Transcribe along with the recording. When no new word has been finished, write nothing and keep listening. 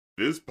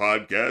This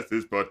podcast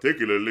is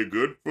particularly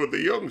good for the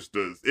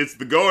youngsters. It's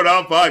the Going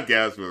On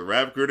podcast with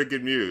rap critic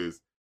and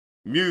Muse.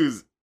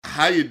 Muse,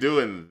 how you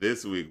doing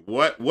this week?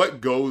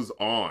 What goes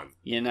on?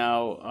 You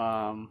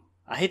know,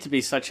 I hate to be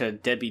such a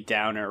Debbie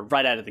Downer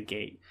right out of the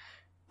gate,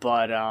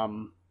 but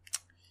I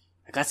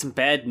got some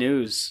bad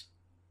news.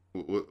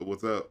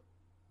 What's up?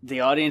 The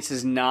audience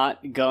is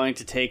not going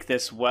to take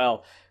this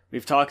well.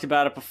 We've talked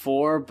about it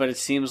before, but it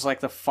seems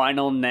like the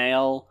final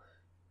nail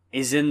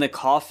is in the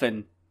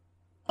coffin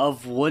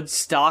of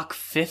Woodstock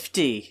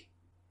 50.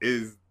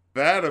 Is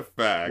that a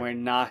fact? We're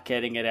not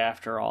getting it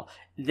after all.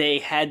 They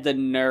had the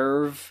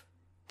nerve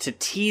to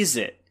tease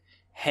it.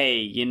 Hey,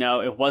 you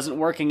know, it wasn't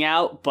working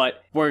out,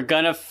 but we're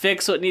gonna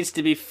fix what needs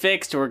to be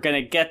fixed. We're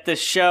gonna get the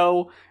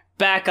show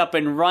back up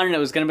and running. It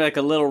was gonna be like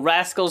a Little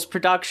Rascals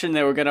production.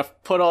 They were gonna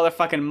put all their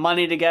fucking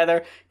money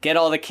together, get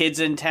all the kids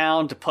in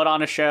town to put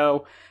on a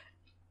show,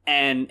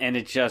 and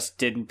it just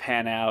didn't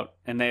pan out,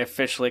 and they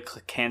officially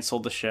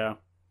canceled the show.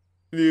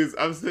 News,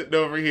 I'm sitting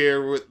over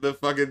here with the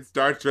fucking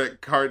Star Trek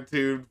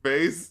cartoon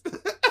face.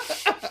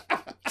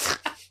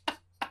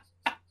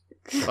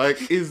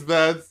 Like, is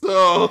that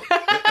so?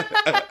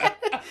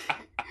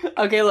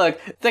 Okay, look,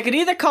 that could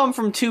either come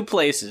from two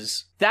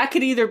places. That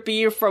could either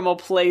be from a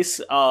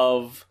place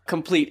of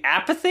complete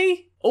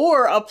apathy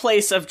or a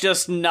place of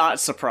just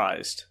not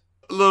surprised.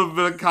 A little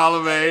bit of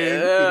column A,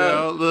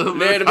 a little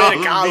bit of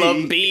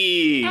column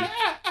B.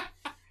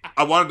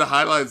 I wanted to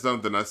highlight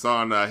something I saw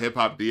on Hip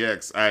Hop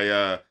DX.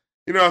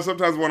 I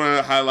sometimes want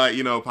to highlight,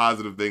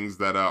 positive things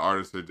that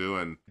artists are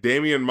doing.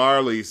 Damian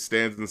Marley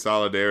stands in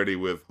solidarity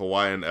with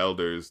Hawaiian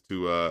elders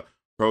to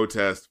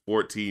protest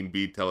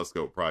 14B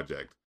telescope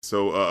project.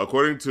 So,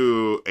 according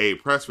to a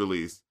press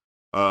release,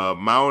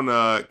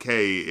 Mauna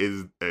Kea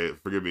is,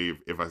 forgive me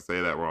if I say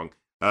that wrong,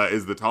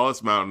 is the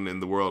tallest mountain in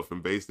the world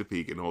from base to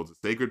peak and holds a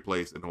sacred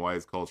place in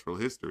Hawaii's cultural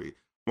history.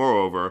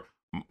 Moreover,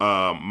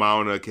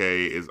 Mauna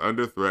Kea is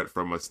under threat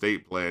from a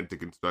state plan to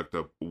construct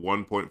a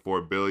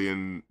 $1.4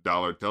 billion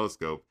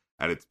telescope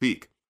at its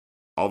peak.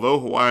 Although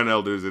Hawaiian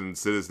elders and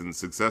citizens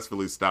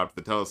successfully stopped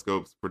the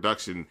telescope's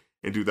production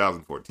in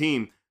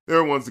 2014, they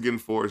were once again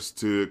forced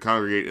to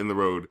congregate in the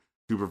road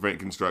to prevent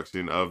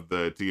construction of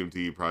the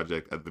TMT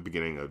project at the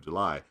beginning of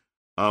July.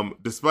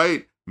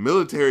 Despite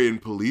military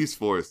and police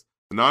force,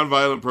 the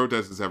nonviolent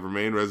protesters have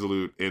remained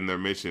resolute in their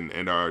mission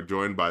and are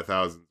joined by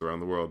thousands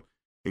around the world,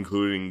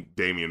 including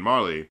Damian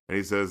Marley. And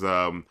he says,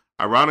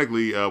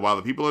 ironically, while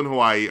the people in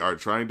Hawaii are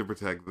trying to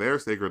protect their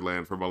sacred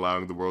land from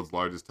allowing the world's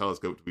largest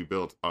telescope to be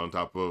built on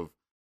top of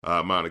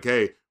Mauna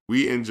Kea,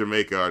 we in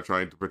Jamaica are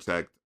trying to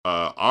protect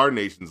our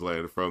nation's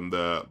land from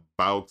the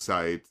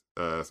bauxite,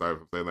 sorry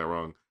if I'm saying that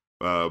wrong,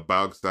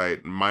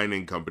 bauxite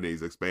mining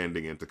companies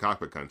expanding into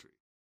cockpit country.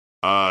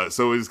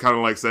 So it's kind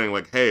of like saying,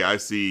 like, hey, I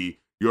see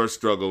your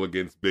struggle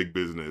against big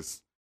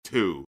business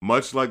too.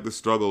 Much like the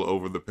struggle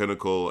over the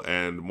Pinnacle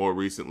and more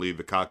recently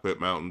the Cockpit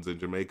Mountains in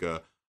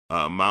Jamaica,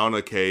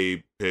 Mauna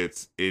Kea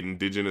pits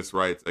indigenous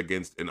rights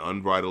against an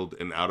unbridled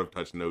and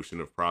out-of-touch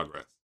notion of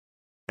progress.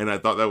 And I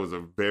thought that was a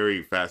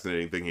very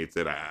fascinating thing he had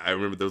said. I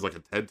remember there was like a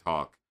TED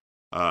Talk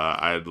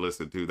I had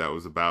listened to that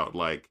was about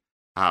like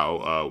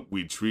how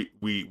we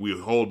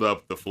hold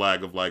up the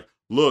flag of like,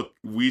 look,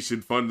 we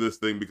should fund this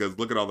thing because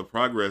look at all the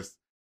progress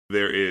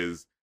there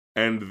is.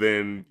 And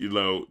then,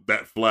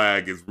 that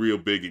flag is real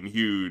big and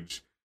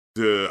huge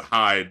to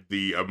hide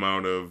the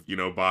amount of,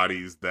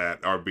 bodies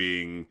that are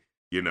being,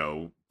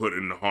 put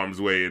in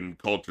harm's way and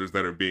cultures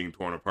that are being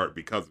torn apart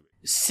because of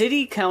it.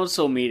 City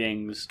council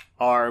meetings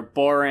are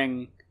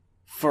boring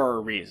for a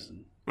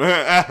reason.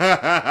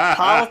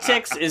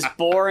 Politics is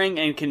boring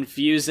and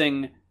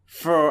confusing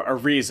for a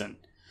reason.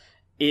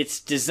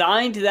 It's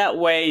designed that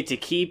way to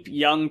keep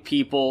young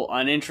people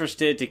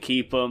uninterested, to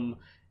keep them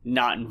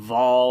not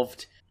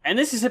involved. And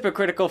this is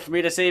hypocritical for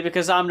me to say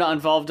because I'm not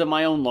involved in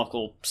my own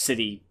local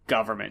city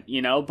government,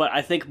 but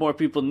I think more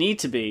people need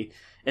to be,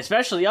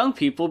 especially young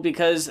people,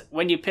 because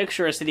when you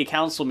picture a city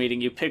council meeting,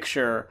 you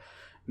picture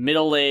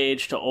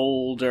middle-aged to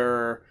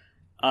older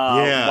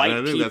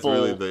white people. That's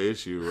really the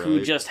issue, right?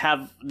 Who just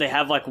have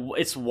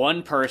it's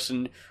one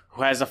person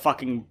who has a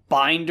fucking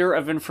binder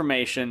of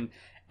information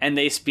and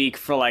they speak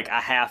for like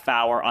a half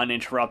hour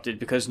uninterrupted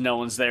because no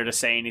one's there to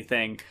say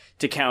anything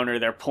to counter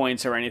their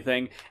points or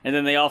anything. And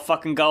then they all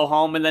fucking go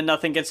home and then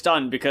nothing gets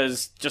done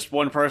because just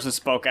one person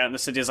spoke out and the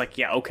city is like,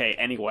 yeah, okay,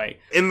 anyway.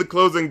 In the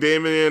closing,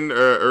 Damien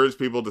urged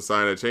people to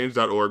sign a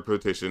change.org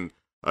petition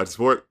to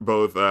support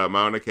both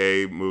Mauna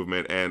Kea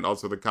movement and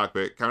also the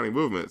Cockpit County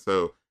movement.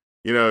 So,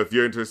 if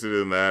you're interested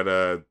in that,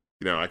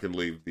 I can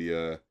leave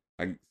I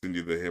can send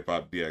you the Hip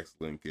Hop DX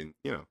link and,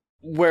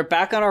 We're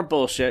back on our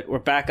bullshit. We're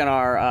back on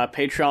our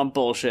Patreon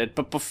bullshit.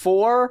 But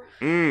before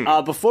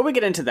we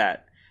get into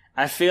that,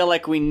 I feel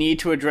like we need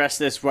to address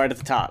this right at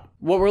the top.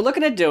 What we're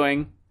looking at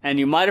doing, and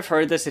you might have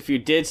heard this if you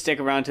did stick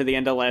around to the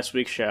end of last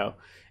week's show,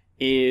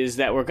 is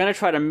that we're going to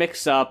try to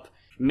mix up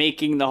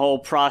making the whole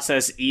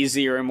process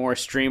easier and more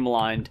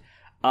streamlined.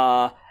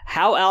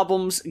 How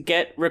albums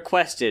get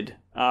requested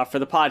for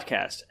the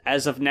podcast.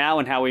 As of now,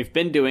 and how we've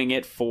been doing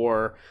it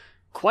for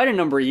quite a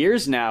number of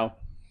years now,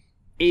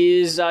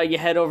 is you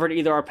head over to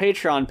either our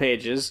Patreon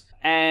pages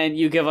and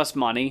you give us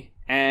money,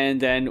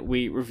 and then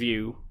we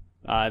review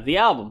the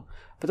album.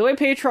 But the way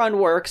Patreon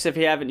works, if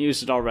you haven't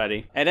used it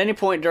already, at any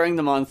point during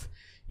the month,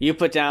 you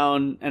put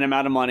down an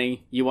amount of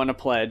money you want to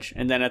pledge,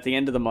 and then at the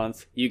end of the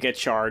month, you get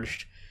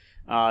charged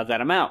that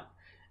amount.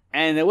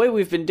 And the way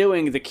we've been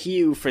doing the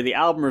queue for the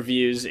album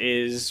reviews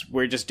is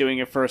we're just doing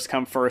it first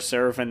come, first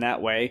serve in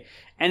that way.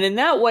 And in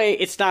that way,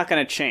 it's not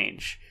going to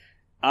change.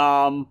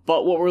 But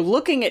what we're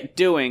looking at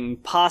doing,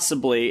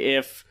 possibly,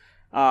 if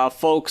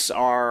folks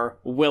are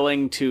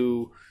willing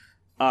to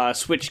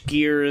switch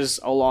gears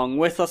along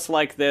with us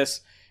like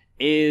this,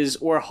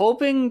 is we're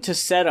hoping to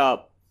set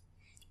up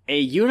a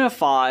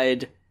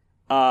unified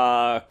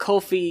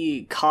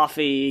Ko-fi,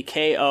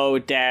 ko-fi.com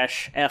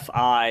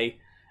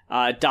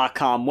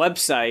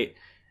website.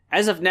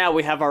 As of now,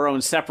 we have our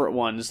own separate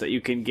ones that you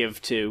can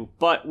give to,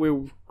 but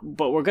we're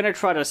going to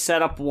try to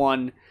set up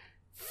one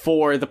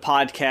for the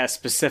podcast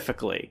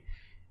specifically,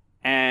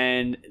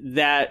 and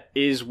that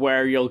is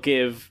where you'll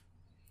give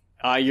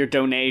your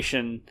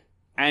donation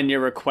and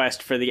your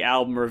request for the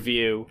album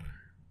review,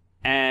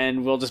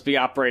 and we'll just be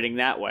operating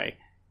that way.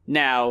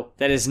 Now,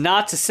 that is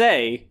not to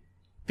say,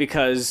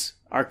 because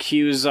our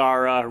queues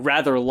are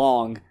rather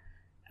long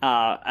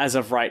as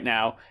of right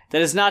now,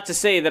 that is not to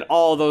say that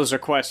all those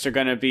requests are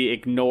going to be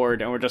ignored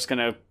and we're just going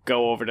to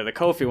go over to the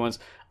Ko-fi ones.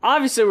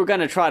 Obviously, we're going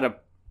to try to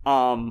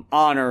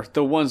honor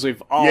the ones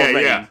we've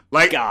already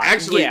like got.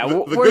 Actually, yeah, the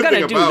we're good thing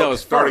gonna do about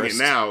those starting first.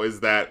 it now is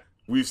that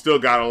we've still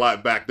got a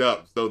lot backed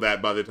up, so that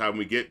by the time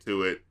we get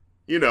to it,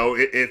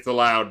 it's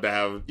allowed to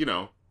have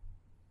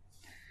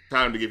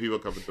time to get people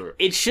coming through.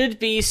 It should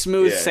be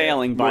smooth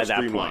sailing by that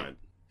streamlined point.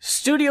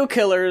 Studio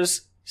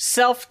Killers'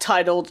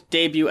 self-titled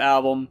debut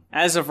album,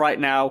 as of right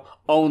now,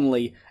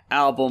 only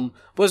album,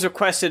 was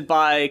requested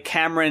by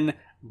Cameron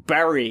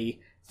Berry.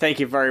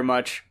 Thank you very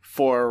much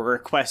for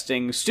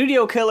requesting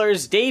Studio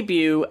Killers'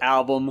 debut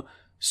album,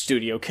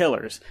 Studio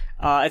Killers.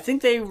 I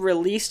think they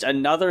released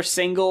another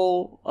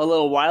single a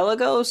little while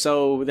ago,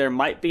 so there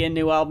might be a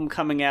new album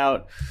coming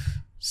out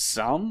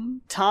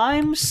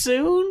sometime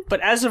soon. But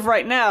as of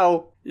right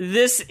now,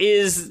 this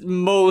is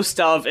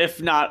most of,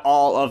 if not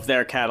all of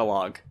their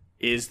catalog.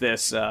 Is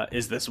this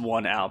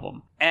one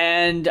album.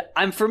 And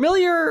I'm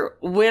familiar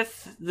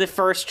with the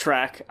first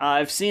track.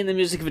 I've seen the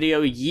music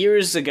video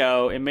years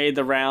ago. It made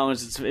the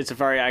rounds. It's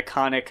very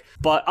iconic.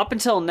 But up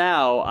until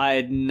now, I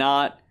had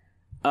not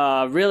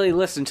really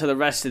listened to the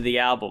rest of the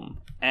album.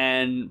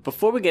 And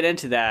before we get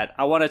into that,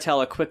 I want to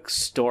tell a quick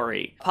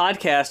story.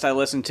 Podcast I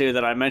listened to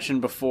that I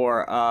mentioned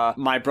before,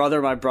 My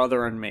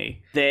Brother and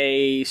Me.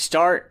 They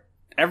start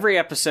every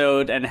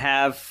episode and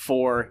have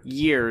for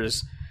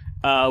years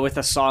with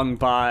a song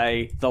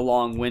by The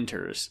Long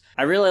Winters.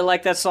 I really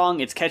like that song.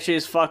 It's catchy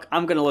as fuck.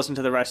 I'm going to listen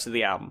to the rest of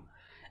the album.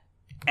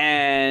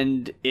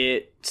 And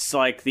it's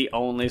like the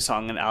only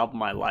song on the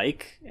album I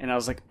like. And I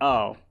was like,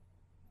 oh,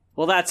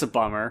 well, that's a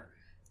bummer.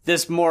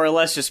 This more or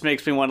less just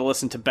makes me want to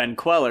listen to Ben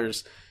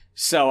Queller's.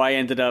 So I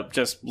ended up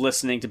just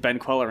listening to Ben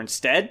Queller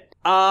instead.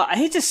 I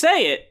hate to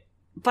say it,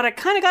 but I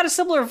kind of got a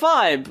similar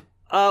vibe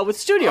with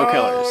Studio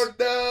Killers.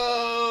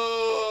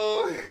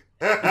 Oh, no!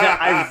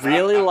 That I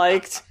really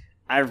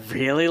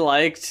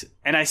liked,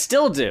 and I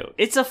still do.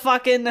 It's a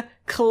fucking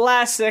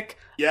classic,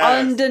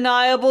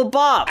 undeniable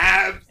bop,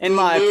 Absolutely. in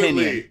my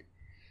opinion.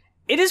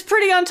 It is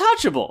pretty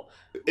untouchable.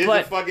 It's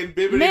but a fucking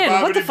bibbidi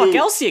man, what the fuck bobbidi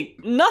else?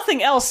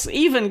 Nothing else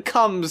even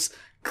comes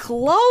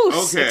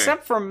close, Okay.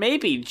 except for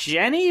maybe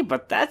Jenny,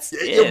 but that's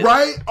it. You're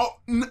right?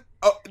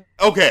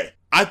 Okay.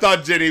 I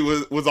thought Jenny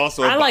was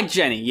also I like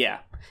Jenny, yeah.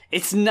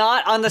 It's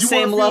not on the you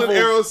same wanna feel level.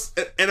 an Eros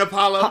and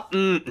Apollo?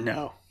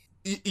 No.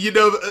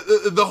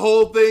 The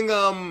whole thing,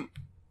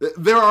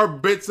 there are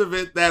bits of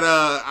it that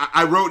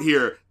I wrote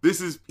here.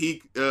 This is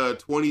peak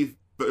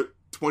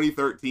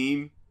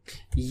 2013.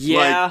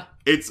 Yeah. Like,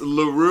 it's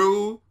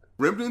LaRue,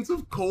 remnants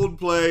of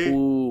Coldplay,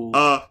 Ooh.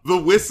 the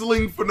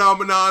whistling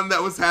phenomenon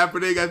that was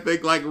happening, I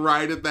think, like,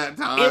 right at that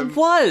time. It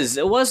was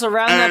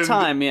around that And-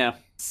 time, yeah.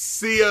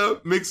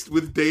 Sia mixed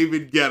with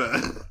David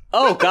Guetta.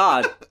 Oh,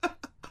 God.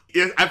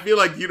 Yeah, I feel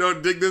like you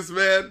don't dig this,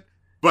 man,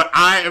 but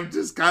I am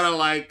just kind of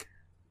like,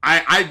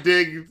 I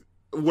dig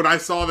when I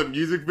saw the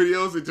music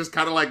videos. It just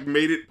kind of like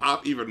made it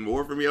pop even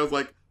more for me. I was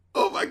like,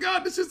 oh my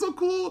god, this is so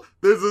cool.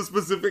 There's a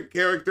specific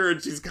character,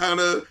 and she's kind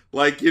of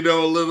like, a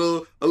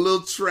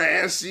little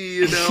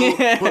trashy,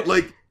 but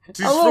like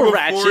she's A little from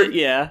ratchet,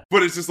 yeah.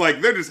 But it's just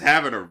like they're just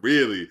having a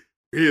really,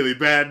 really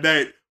bad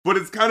night. But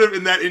it's kind of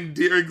in that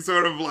endearing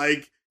sort of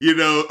like,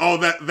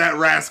 that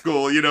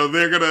rascal,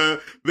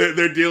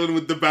 they're dealing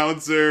with the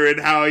bouncer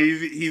and how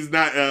he's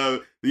not,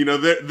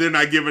 they're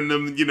not giving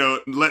them,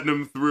 letting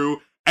them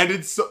through. And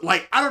it's so,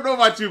 like, I don't know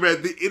about you,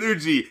 man, the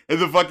energy and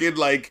the fucking,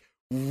 like,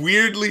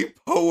 weirdly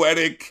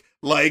poetic,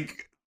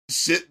 like,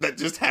 shit that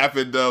just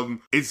happened.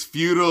 It's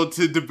futile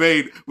to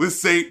debate with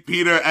St.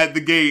 Peter at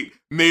the gate,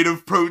 made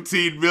of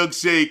protein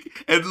milkshake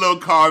and low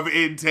carb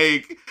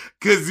intake.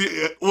 Cause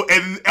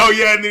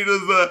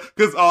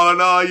all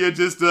in all, you're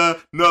just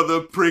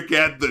another prick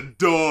at the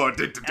door.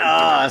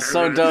 Ah,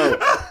 so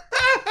dope.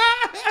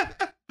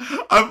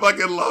 I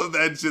fucking love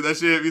that shit. That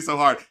shit hit me so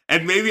hard.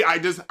 And maybe I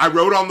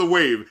rode on the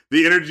wave.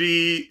 The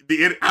energy,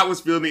 I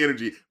was feeling the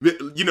energy.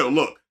 You know,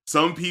 look,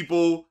 some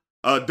people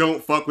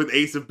don't fuck with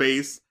Ace of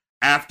Base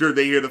after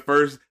they hear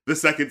the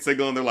second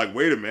single, and they're like,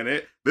 wait a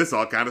minute, this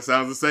all kind of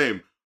sounds the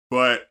same.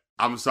 But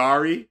I'm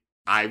sorry.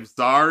 I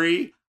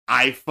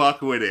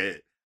fuck with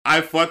it.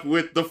 I fuck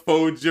with the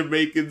faux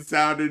Jamaican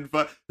sounding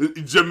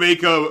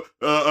Jamaica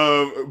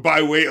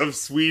by way of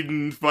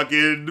Sweden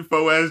fucking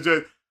faux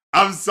ass.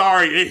 I'm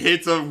sorry, it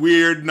hits a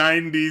weird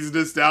 90s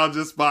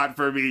nostalgia spot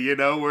for me, you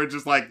know, where it's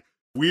just like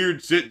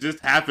weird shit just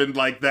happened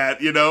like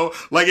that, you know?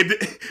 Like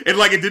it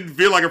didn't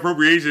feel like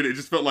appropriation, it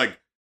just felt like,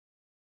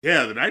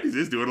 yeah, the 90s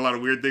is doing a lot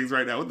of weird things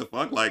right now. What the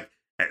fuck? Like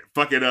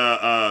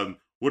fucking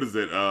what is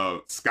it?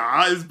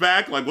 Ska is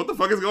back? Like what the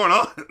fuck is going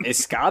on? Is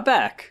ska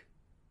back?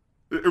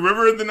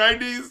 Remember in the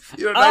 90s?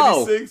 You know,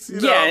 96?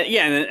 You know?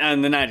 Yeah,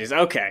 in the 90s.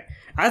 Okay.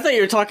 I thought you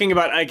were talking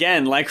about,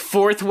 again, like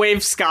fourth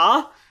wave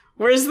ska?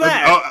 Where's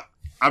that?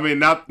 I mean,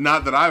 not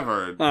that I've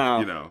heard,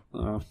 you know.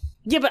 Oh.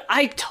 Yeah, but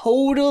I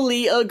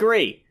totally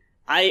agree.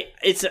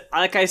 It's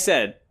like I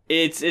said,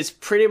 it's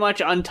pretty much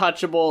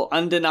untouchable,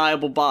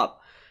 undeniable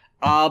bop.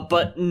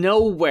 But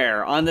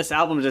nowhere on this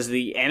album does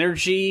the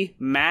energy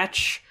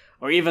match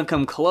or even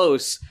come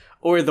close,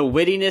 or the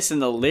wittiness in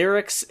the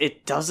lyrics.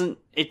 It doesn't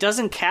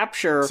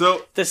capture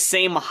the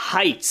same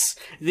heights.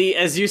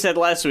 As you said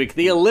last week,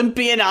 the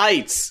Olympian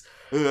heights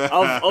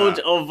of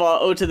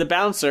Ode to the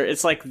Bouncer.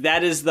 It's like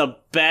that is the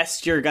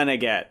best you're gonna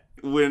get.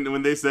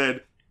 When they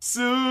said,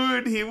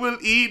 soon he will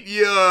eat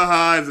your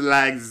hearts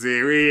like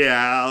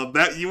cereal.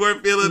 That you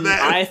weren't feeling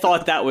that? I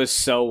thought that was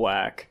so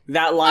whack.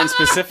 That line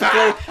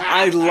specifically,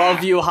 I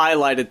love you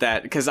highlighted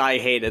that because I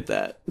hated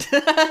that.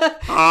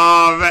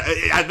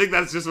 I think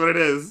that's just what it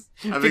is.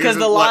 Because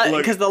the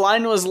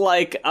line was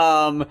like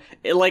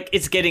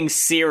it's getting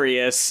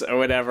serious or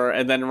whatever,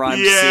 and then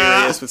rhymed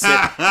serious with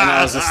and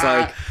I was just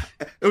like,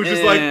 it was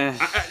just like,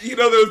 you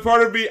know, there was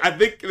part of me. I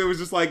think it was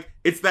just like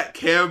it's that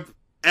camp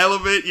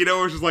element, you know,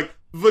 where it's just like,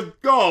 the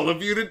gall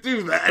of you to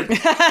do that.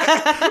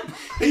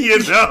 You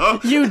know?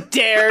 You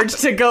dared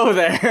to go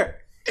there.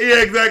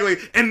 Yeah, exactly.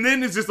 And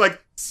then it's just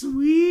like,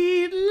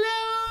 sweet Lolita.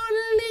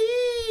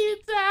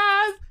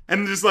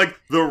 And just like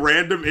the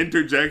random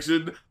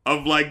interjection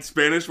of like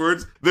Spanish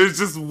words. There's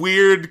this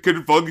weird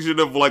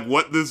confunction of like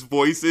what this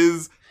voice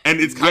is. And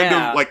it's kind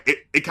of like,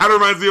 it kind of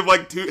reminds me of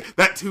like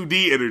that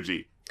 2D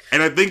energy.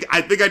 And I think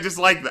I just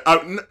like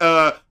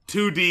that.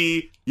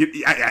 2D,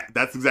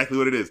 that's exactly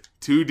what it is.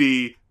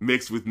 2D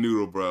mixed with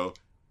Noodle Bro.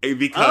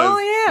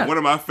 Because one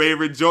of my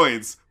favorite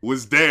joints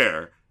was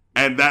Dare.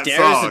 And that Dare's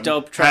song a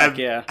dope track,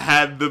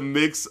 had the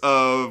mix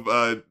of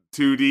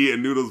 2D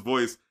and Noodle's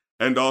voice,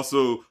 and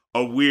also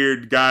a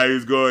weird guy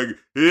who's going,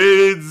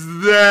 it's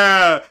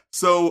there.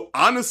 So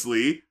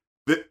honestly,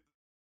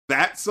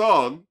 that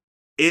song,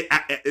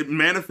 it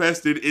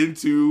manifested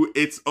into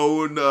its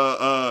own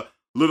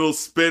little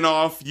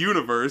spin-off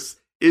universe,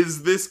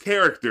 is this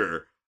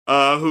character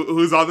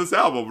who's on this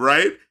album,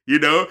 right? You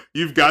know,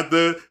 you've got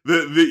the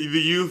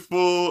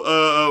youthful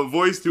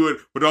voice to it,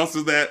 but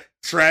also that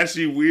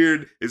trashy,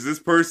 weird, is this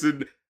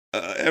person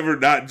ever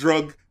not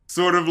drunk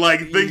sort of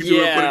like thing to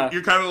it, but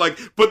you're kind of like,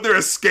 but they're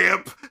a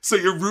scamp, so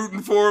you're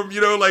rooting for them, you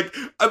know, like,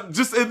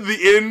 just in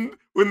the end,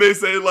 when they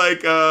say,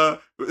 like,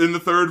 in the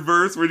third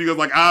verse, where he goes,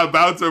 like,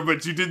 bouncer,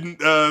 but you didn't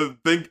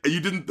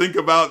think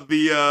about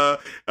the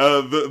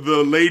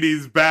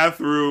ladies'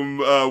 bathroom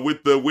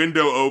with the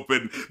window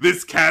open.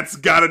 This cat's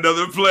got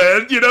another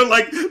plan, you know,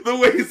 like, the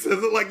way he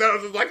says it like that, I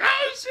was just like,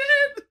 oh,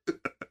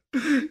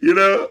 shit! You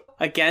know?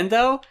 Again,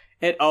 though,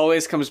 it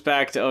always comes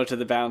back to Ode to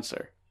the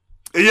Bouncer.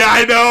 Yeah,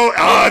 I know.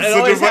 Oh, it's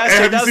such a fun.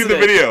 Have you seen the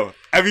video?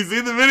 Have you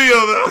seen the video,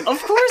 though?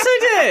 Of course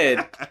I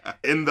did!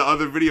 In the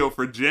other video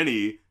for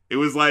Jenny, it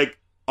was like,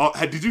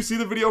 did you see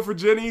the video for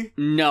Jenny?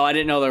 No, I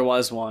didn't know there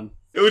was one.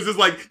 It was just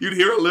like, you'd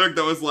hear a lyric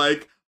that was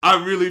like,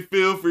 I really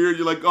feel for you. And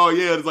you're like, oh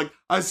yeah. And it's like,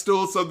 I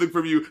stole something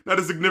from you. Not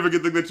a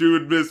significant thing that you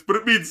would miss, but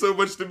it means so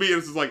much to me. And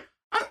it's just like,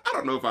 I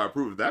don't know if I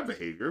approve of that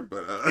behavior,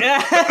 but,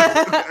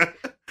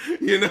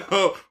 you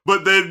know.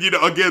 But then, you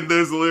know, again,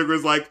 there's a lyric where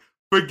it's like,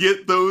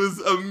 forget those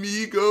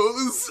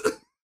amigos.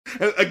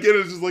 And again,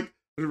 it's just like,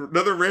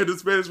 another random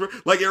Spanish word.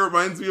 Like, it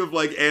reminds me of,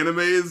 like,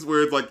 animes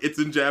where it's, like, it's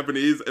in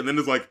Japanese, and then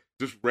it's, like,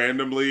 just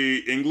randomly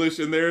English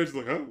in there. It's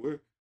like, oh,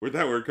 where'd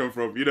that word come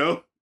from, you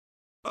know?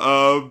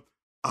 But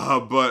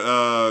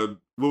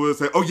what was I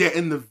saying? Oh, yeah,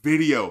 in the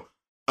video.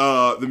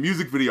 The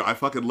music video, I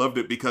fucking loved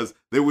it because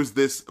there was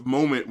this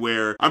moment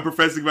where I'm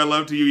professing my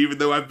love to you even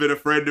though I've been a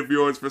friend of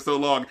yours for so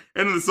long.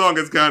 And in the song,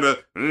 it's kind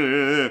of...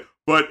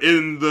 But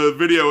in the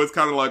video, it's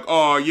kind of like,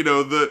 oh, you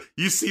know,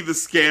 you see the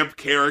scamp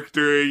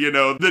character, you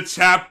know, the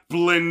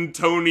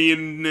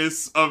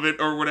Chaplin-Tonian-ness of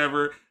it or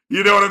whatever.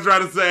 You know what I'm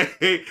trying to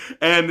say?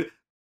 And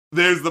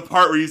there's the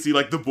part where you see,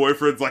 like, the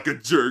boyfriend's like a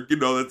jerk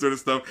and all that sort of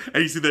stuff.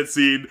 And you see that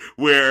scene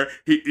where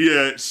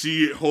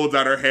she holds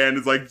out her hand.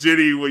 It's like,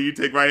 Jenny, will you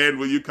take my hand?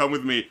 Will you come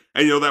with me?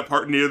 And you know that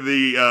part near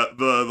the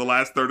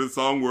last third of the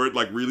song where it,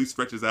 like, really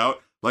stretches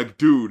out? like,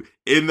 dude,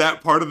 in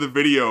that part of the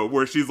video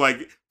where she's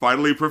like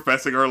finally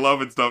professing her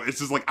love and stuff, it's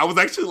just like I was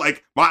actually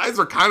like my eyes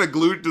were kind of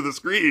glued to the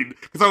screen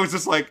because I was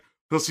just like,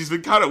 well, she's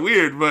been kind of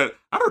weird, but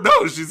I don't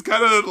know, she's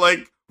kind of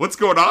like, what's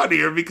going on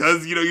here?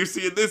 Because, you know, you're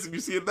seeing this and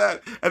you're seeing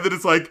that. And then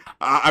it's like,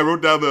 I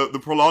wrote down the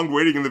prolonged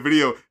waiting in the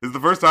video is the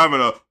first time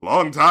in a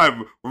long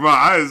time where my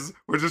eyes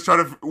were just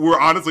we're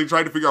honestly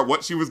trying to figure out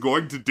what she was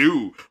going to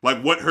do, like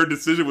what her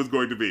decision was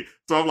going to be.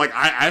 So I'm like,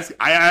 I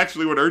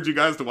actually would urge you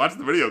guys to watch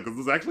the video because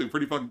it's actually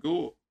pretty fucking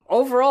cool.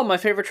 Overall, my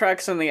favorite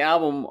tracks on the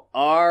album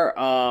are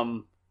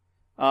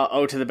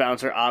 "Ode to the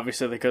Bouncer,"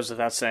 obviously that goes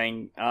without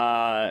saying,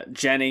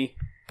 Jenny,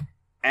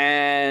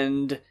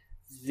 and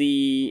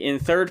in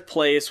third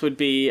place would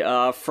be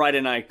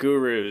Friday Night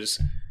Gurus.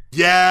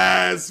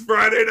 Yes,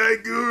 Friday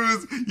Night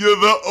Gurus. You're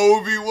the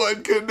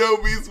Obi-Wan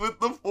Kenobis with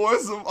the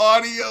force of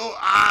audio.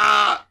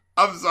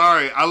 I'm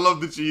sorry. I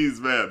love the cheese,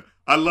 man.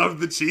 I love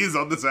the cheese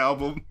on this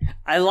album.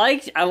 I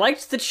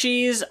liked the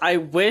cheese. I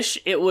wish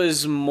it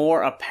was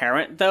more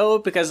apparent though,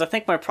 because I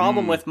think my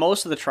problem with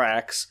most of the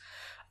tracks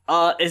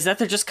is that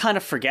they're just kind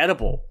of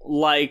forgettable.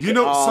 Like, you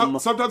know,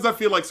 sometimes I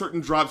feel like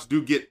certain drops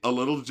do get a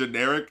little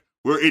generic,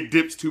 where it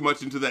dips too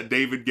much into that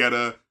David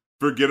Guetta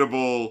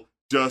forgettable,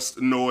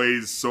 just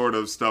noise sort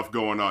of stuff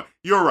going on.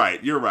 You're right.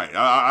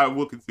 I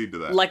will concede to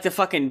that. Like the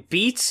fucking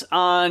beats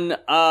on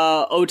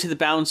 "Ode to the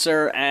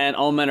Bouncer" and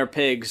 "All Men Are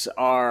Pigs"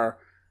 are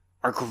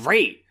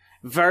great.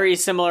 Very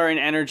similar in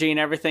energy and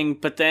everything,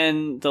 but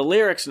then the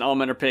lyrics in "All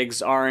Men Are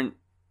Pigs" aren't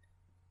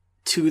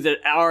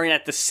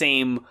at the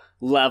same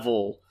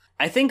level.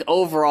 I think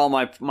overall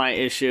my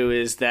issue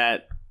is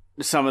that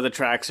some of the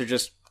tracks are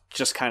just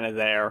kind of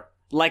there.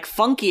 Like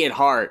Funky at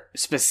Heart,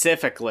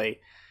 specifically.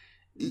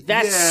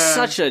 That's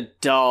such a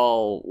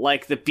dull...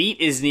 Like, the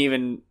beat isn't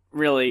even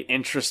really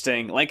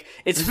interesting. Like,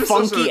 it's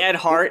funky at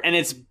heart, and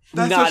it's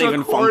not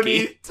even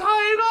funky.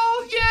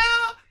 Title,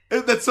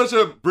 yeah! That's such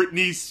a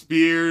Britney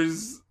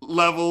Spears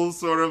level,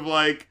 sort of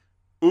like,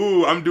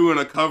 ooh, I'm doing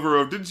a cover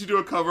of... Didn't you do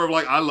a cover of,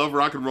 like, I Love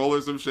Rock and Roll or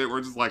some shit, where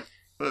it's just like,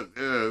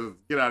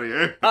 get out of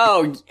here.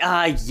 Oh,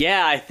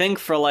 yeah, I think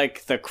for,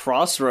 like, the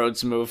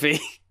Crossroads movie.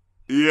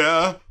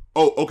 Yeah.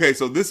 Oh, okay,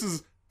 so this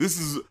is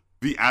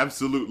the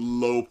absolute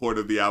low point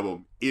of the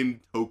album,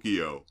 In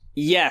Tokyo.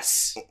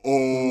 Yes.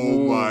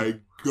 Oh my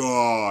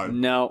god.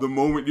 No. The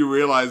moment you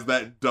realize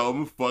that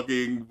dumb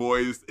fucking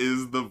voice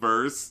is the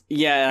verse.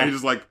 Yeah. And you're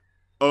just like,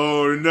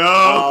 oh no.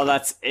 Oh,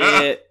 that's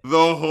it.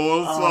 The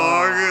whole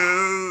song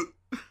is...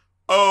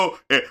 Oh,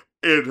 it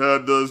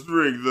had the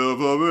strength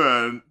of a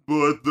man,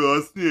 but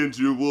the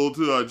sensual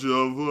touch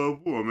of a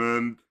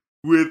woman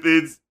with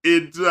its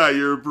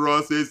entire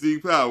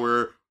processing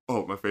power.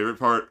 Oh, my favorite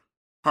part.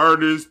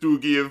 Hardest to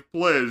give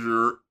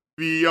pleasure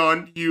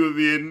beyond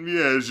human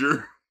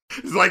measure.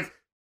 It's like,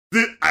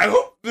 I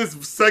hope this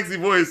sexy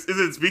voice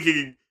isn't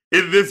speaking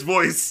in this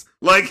voice.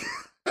 Like,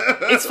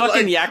 it's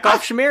fucking like,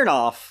 Yakov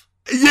Smirnoff.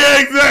 Yeah,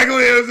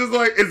 exactly. It was just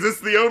like, is this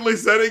the only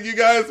setting, you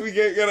guys? We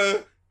can't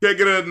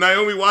get a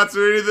Naomi Watts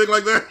or anything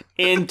like that?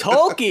 In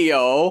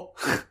Tokyo.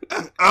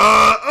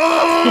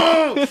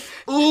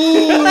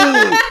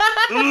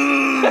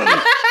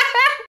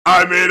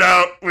 I made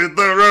out with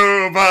the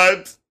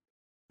robot.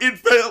 It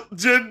felt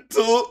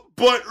gentle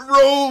but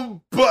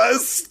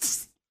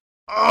robust.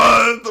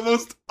 The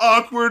most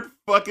awkward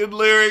fucking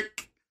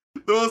lyric.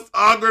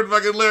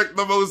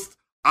 The most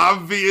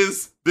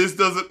obvious, this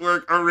doesn't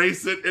work,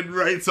 erase it and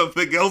write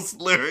something else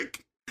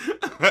lyric.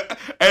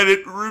 And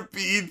it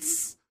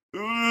repeats.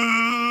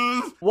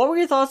 What were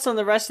your thoughts on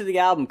the rest of the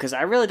album? Because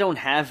I really don't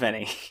have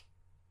any.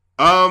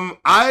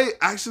 I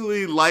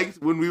actually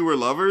liked When We Were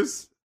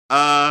Lovers.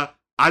 I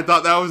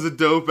thought that was a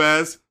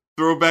dope-ass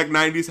throwback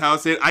 90s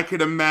house hit. I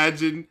could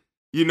imagine,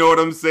 you know what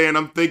I'm saying?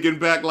 I'm thinking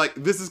back, like,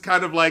 this is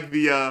kind of like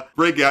the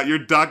breakout, your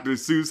Dr.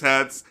 Seuss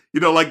hats. You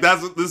know, like,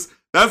 that's what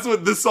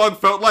this song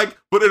felt like,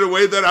 but in a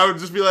way that I would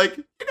just be like,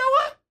 you know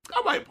what?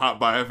 I might pop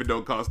by if it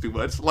don't cost too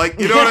much. Like,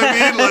 you know what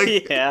I mean?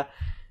 Like, yeah.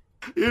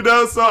 You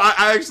know, so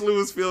I actually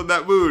was feeling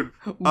that mood.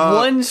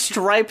 One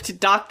striped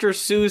Dr.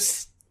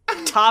 Seuss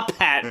top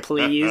hat,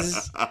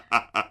 please.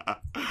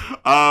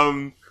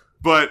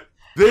 But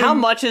then how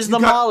much is the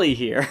Molly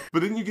here?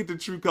 But then you get the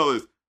true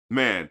colors.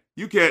 Man,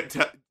 you can't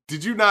tell.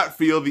 Did you not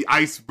feel the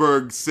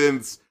iceberg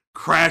synths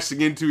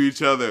crashing into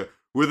each other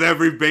with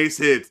every bass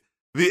hit?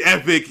 The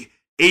epic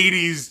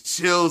 80s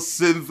chill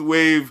synth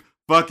wave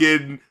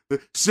fucking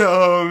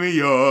show me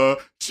your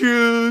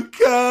true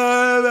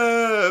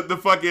color. The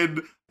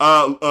fucking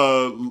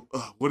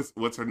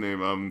what's her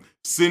name?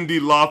 Cyndi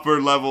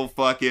Lauper level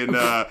fucking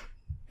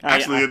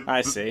actually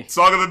I see.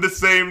 Song of the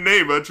same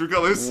name, True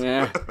Colors.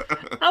 Yeah.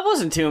 I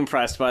wasn't too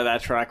impressed by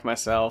that track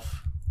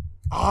myself.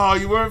 Oh,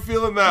 you weren't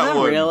feeling that Not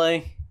one? Not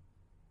really.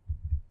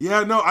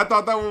 Yeah, no, I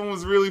thought that one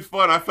was really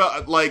fun. I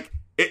felt like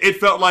it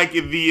felt like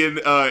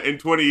in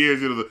 20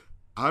 years, you know,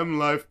 I'm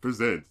Life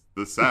presents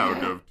the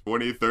sound of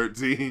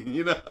 2013,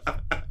 you know.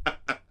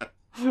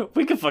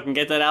 We could fucking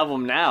get that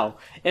album now.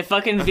 If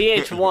fucking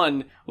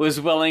VH1 was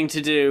willing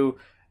to do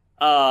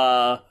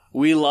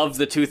We Love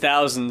the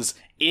 2000s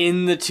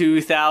in the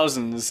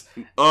 2000s.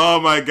 Oh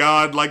my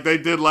god, like they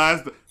did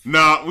last...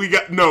 Nah,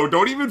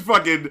 don't even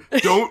fucking...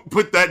 Don't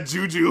put that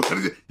juju...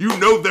 You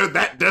know they're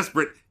that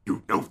desperate.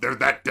 You know they're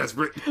that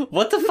desperate.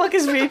 What the fuck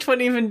is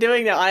VH1 even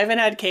doing now? I haven't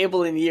had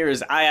cable in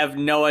years. I have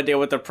no idea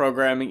what the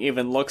programming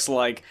even looks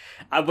like.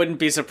 I wouldn't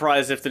be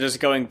surprised if they're just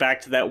going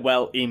back to that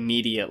well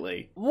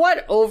immediately.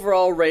 What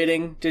overall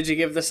rating did you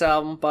give this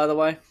album, by the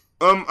way?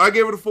 I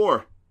gave it a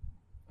 4.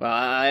 Well,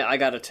 I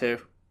got a 2.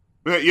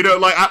 You know,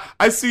 like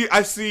I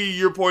see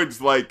your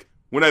points. Like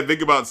when I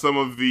think about some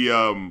of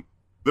the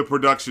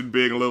production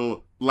being a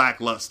little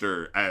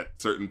lackluster at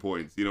certain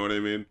points. You know what I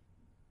mean?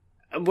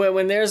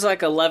 When there's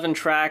like 11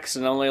 tracks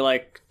and only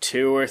like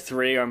 2 or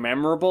 3 are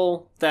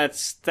memorable,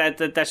 that's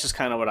just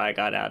kind of what I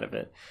got out of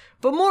it.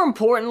 But more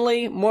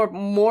importantly,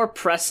 more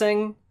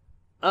pressing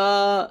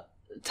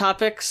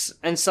topics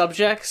and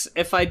subjects,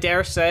 if I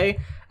dare say.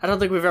 I don't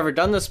think we've ever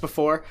done this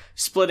before,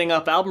 splitting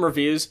up album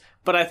reviews,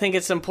 but I think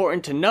it's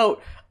important to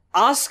note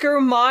Oscar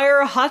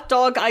Mayer hot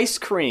dog ice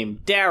cream.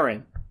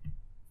 Darren.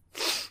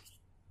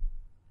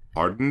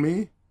 Pardon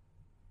me?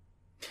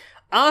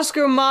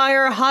 Oscar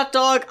Mayer hot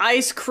dog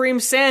ice cream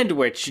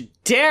sandwich.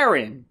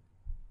 Darren.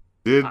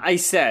 I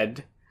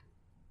said,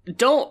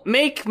 don't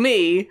make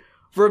me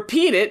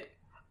repeat it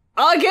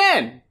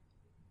again.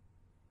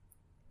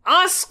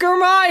 Oscar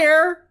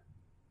Mayer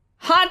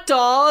hot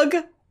dog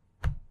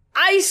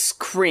ice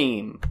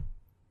cream.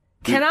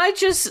 Can I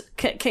just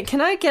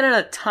can I get in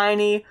a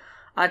tiny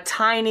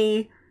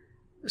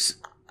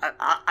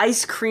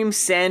ice cream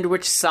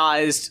sandwich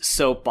sized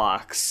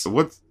soapbox?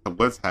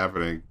 What's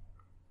happening?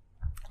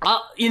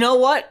 You know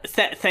what?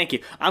 Thank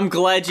you. I'm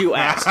glad you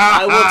asked.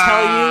 I will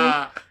tell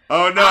you.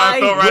 Oh no, I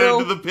fell right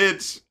into the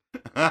pitch.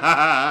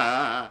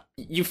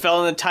 You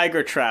fell in the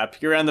tiger trap.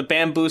 You're on the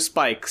bamboo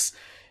spikes.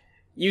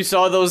 You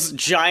saw those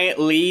giant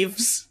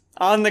leaves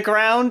on the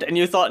ground, and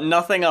you thought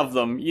nothing of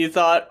them. You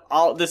thought,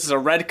 oh, this is a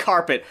red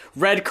carpet.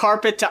 Red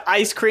carpet to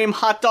ice cream,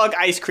 hot dog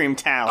ice cream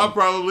town. I'll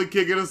probably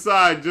kick it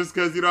aside just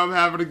because, I'm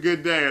having a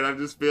good day, and I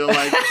just feel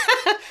like,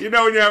 when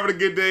you're having a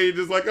good day, you're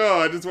just like,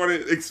 oh, I just want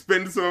to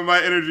expend some of my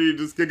energy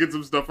just kicking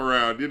some stuff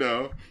around,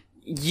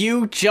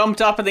 You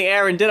jumped up in the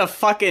air and did a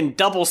fucking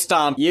double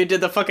stomp. You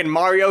did the fucking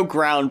Mario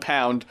ground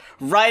pound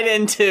right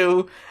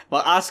into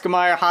Oscar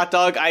Mayer hot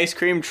dog ice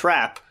cream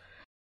trap.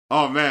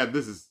 Oh man,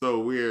 this is so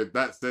weird.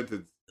 That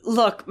sentence.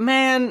 Look,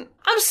 man,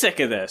 I'm sick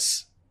of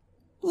this.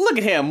 Look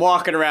at him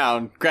walking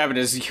around, grabbing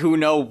his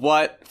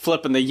you-know-what,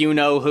 flipping the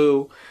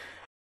you-know-who.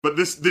 But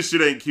this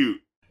shit ain't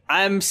cute.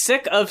 I'm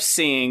sick of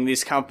seeing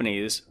these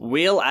companies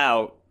wheel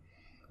out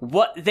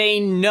what they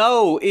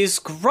know is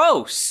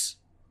gross.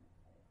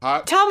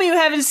 Tell me you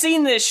haven't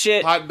seen this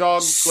shit. Hot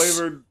dog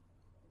flavored...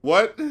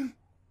 What?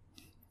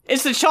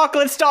 It's the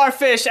chocolate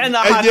starfish and the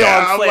hot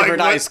dog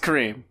flavored ice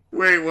cream.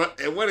 Wait,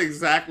 what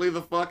exactly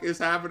the fuck is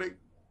happening?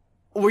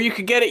 Where you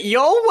could get it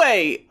your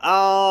way.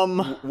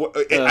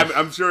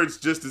 I'm sure it's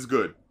just as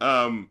good.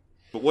 But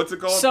what's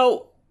it called?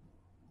 So,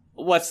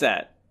 what's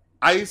that?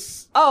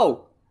 Ice.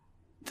 Oh,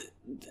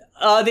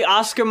 the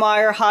Oscar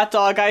Mayer hot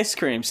dog ice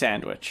cream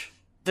sandwich.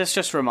 This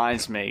just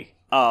reminds me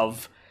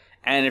of,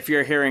 and if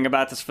you're hearing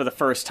about this for the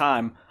first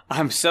time,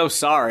 I'm so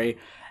sorry.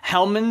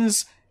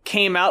 Hellmann's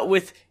came out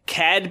with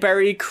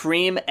Cadbury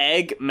cream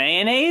egg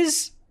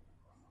mayonnaise.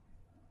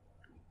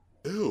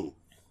 Ew.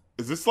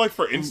 Is this like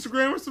for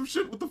Instagram or some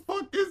shit? What the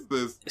fuck is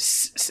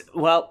this?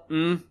 Well,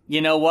 you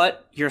know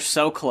what? You're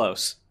so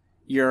close.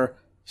 You're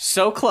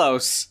so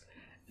close.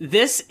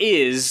 This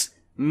is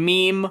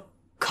meme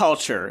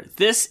culture.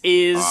 This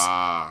is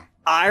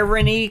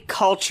irony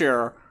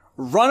culture.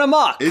 Run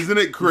amok. Isn't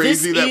it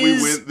crazy that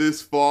we went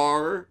this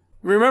far?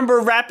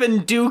 Remember rapping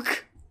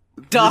Duke?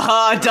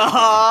 Daha.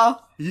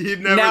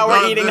 Now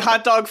we're eating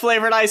hot dog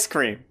flavored ice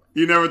cream.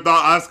 You never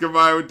thought Oscar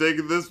Mayer would take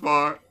it this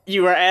far?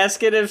 You were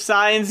asking if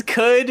science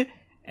could,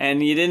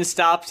 and you didn't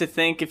stop to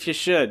think if you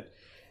should.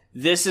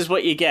 This is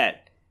what you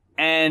get.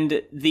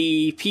 And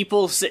the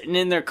people sitting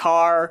in their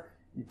car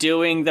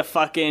doing the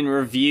fucking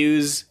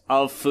reviews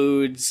of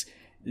foods,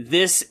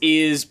 this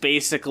is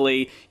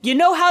basically... You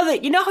know how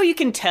you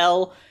can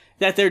tell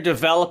that they're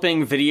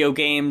developing video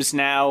games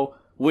now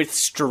with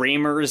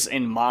streamers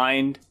in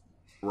mind?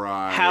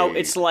 Right. How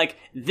it's like,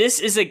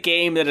 this is a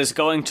game that is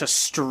going to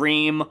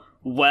stream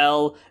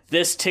well.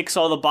 This ticks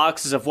all the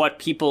boxes of what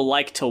people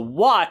like to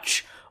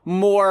watch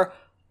more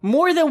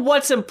than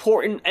what's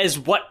important as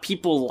what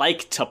people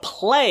like to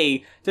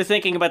play. They're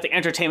thinking about the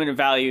entertainment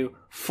value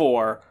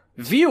for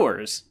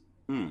viewers.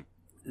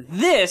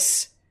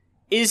 This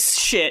is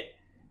shit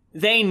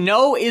they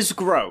know is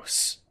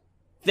gross.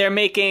 They're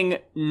making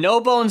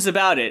no bones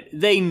about it.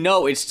 They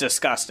know it's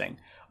disgusting.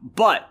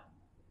 But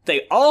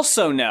they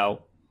also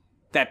know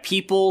that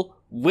people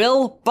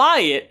will buy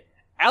it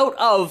out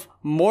of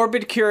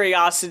morbid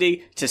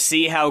curiosity to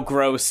see how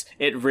gross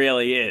it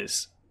really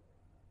is.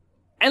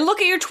 And look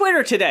at your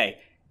Twitter today.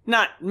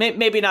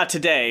 Maybe not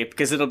today,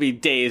 because it'll be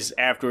days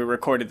after we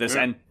recorded this,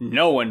 and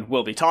no one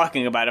will be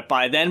talking about it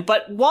by then,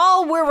 but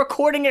while we're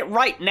recording it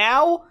right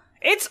now,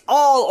 it's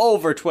all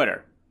over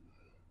Twitter.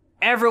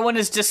 Everyone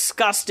is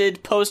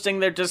disgusted, posting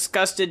their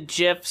disgusted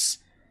GIFs.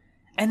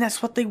 And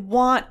that's what they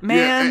want,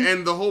 man. Yeah,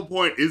 and the whole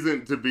point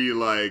isn't to be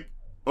like,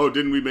 oh,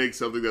 didn't we make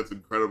something that's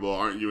incredible?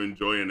 Aren't you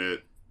enjoying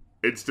it?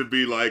 It's to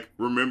be like,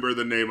 remember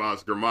the name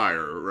Oscar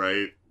Mayer,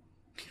 right?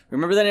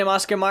 Remember the name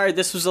Oscar Mayer?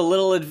 This was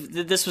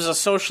a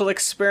social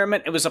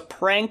experiment. It was a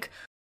prank.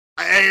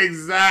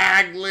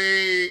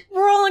 Exactly.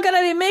 We're only going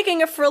to be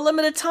making it for a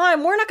limited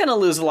time. We're not going to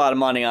lose a lot of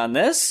money on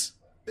this.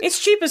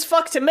 It's cheap as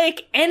fuck to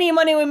make. Any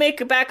money we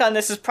make back on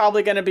this is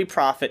probably going to be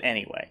profit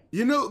anyway.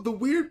 You know, the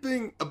weird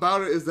thing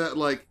about it is that,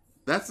 like,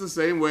 that's the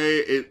same way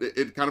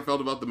it kind of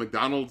felt about the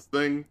McDonald's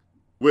thing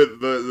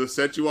with the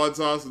Szechuan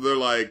sauce. They're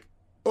like,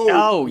 we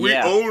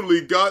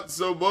only got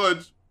so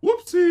much.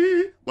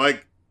 Whoopsie.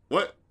 Like,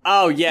 what?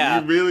 Oh,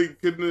 yeah. You really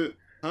couldn't,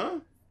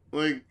 huh?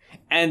 Like...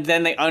 And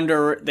then they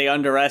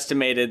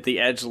underestimated the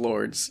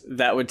edgelords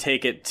that would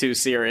take it too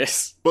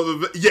serious.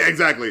 But yeah,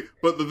 exactly.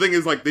 But the thing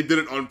is, like, they did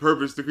it on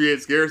purpose to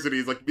create scarcity.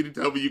 It's like, you mean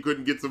to tell me you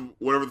couldn't get some,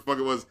 whatever the fuck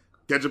it was,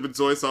 ketchup and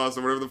soy sauce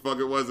or whatever the fuck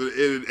it was,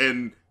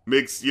 and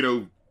mix, you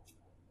know,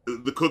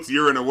 the cook's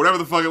urine or whatever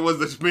the fuck it was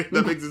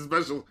that makes it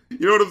special.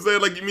 You know what I'm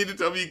saying? Like, you mean to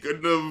tell me you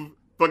couldn't have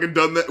fucking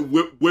done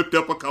that, whipped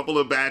up a couple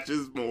of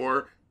batches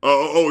more?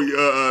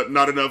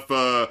 Not enough,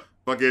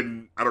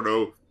 fucking, I don't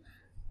know,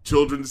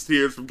 children's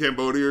tears from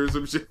Cambodia or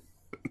some shit.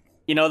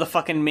 You know the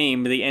fucking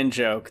meme, the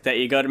in-joke, that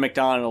you go to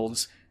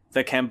McDonald's,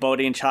 the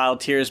Cambodian child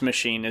tears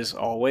machine is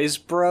always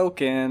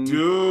broken.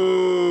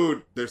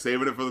 Dude, they're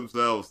saving it for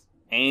themselves.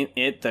 Ain't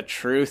it the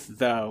truth,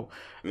 though?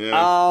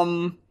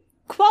 Yeah.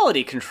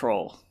 Quality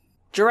control.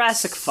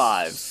 Jurassic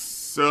 5.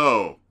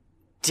 So.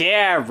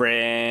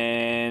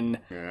 Darren.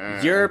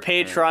 Your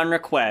Patreon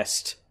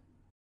request.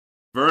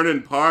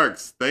 Vernon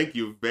Parks, thank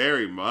you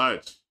very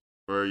much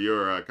for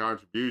your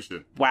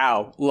contribution.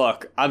 Wow,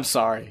 look, I'm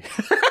sorry.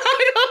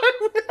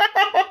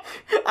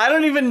 I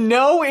don't even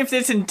know if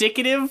it's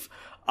indicative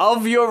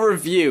of your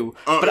review,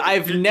 but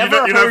I've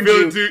never heard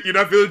you... You're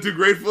not feeling too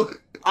grateful?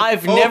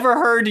 I've never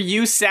heard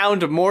you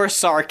sound more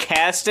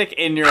sarcastic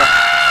in your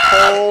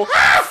whole...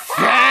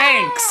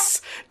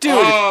 Thanks!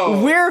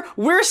 Dude,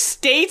 we're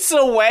states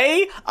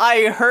away.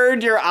 I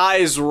heard your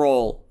eyes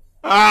roll.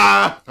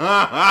 I'm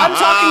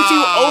talking to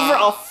you over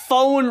a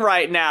phone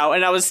right now,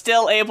 and I was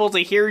still able to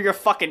hear your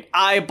fucking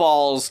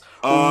eyeballs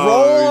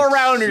roll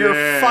around in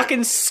your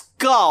fucking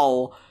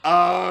skull.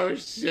 Oh,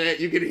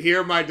 shit. You can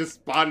hear my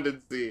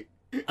despondency.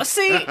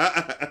 See,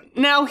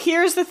 now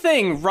here's the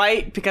thing,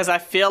 right? Because I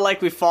feel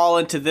like we fall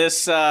into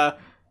this,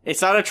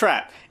 it's not a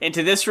trap,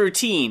 into this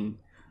routine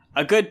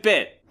a good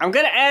bit. I'm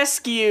gonna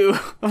ask you,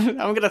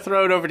 I'm gonna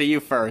throw it over to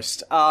you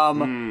first.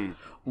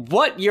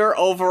 What your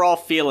overall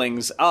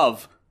feelings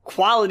of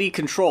quality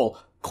control,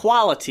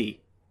 quality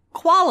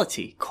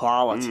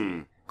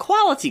control.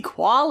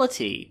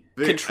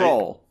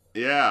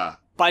 Yeah.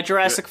 By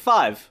Jurassic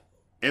 5.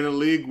 In a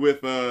league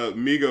with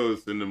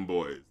Migos and them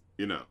boys,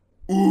 you know.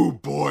 Ooh,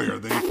 boy, are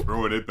they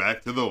throwing it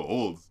back to the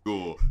old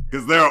school.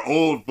 Because they're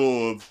old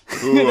fools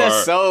who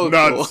are so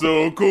not cool.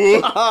 So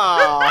cool.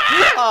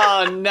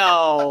 Oh,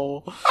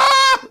 no.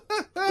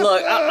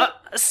 Look,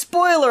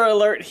 spoiler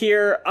alert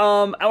here.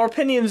 Our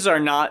opinions are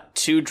not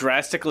too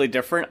drastically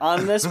different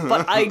on this,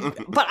 but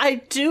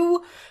I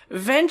do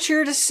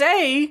venture to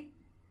say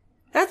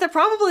that they're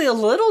probably a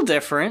little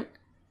different.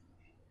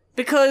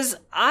 Because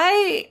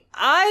I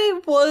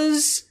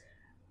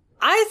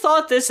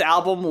thought this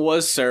album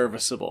was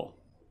serviceable.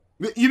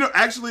 You know,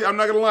 actually, I'm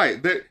not gonna lie.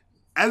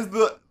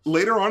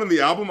 Later on in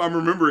the album, I'm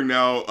remembering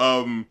now,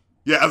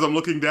 as I'm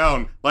looking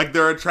down, like,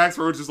 there are tracks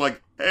where it's just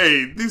like,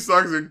 hey, these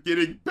songs are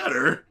getting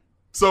better.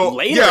 So,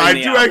 later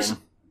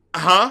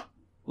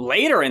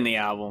Later in the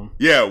album.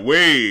 Yeah,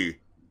 way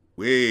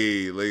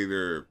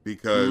later,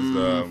 because,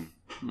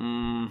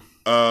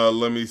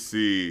 let me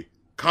see.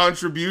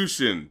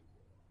 Contribution.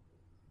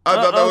 I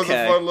thought that was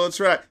a fun little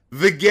track.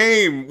 The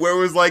Game, where it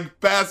was like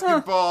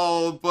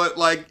basketball, but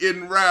like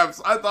in raps.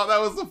 I thought that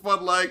was a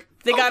fun, like...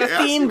 They got a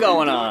theme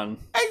going on.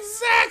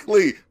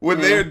 Exactly! When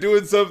they're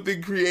doing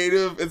something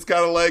creative, it's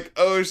kind of like,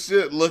 oh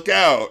shit, look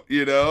out,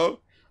 you know?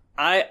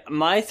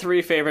 My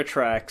 3 favorite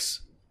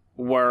tracks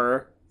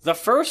were the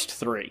first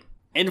 3.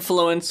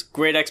 Influence,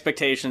 Great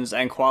Expectations,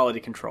 and Quality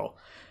Control.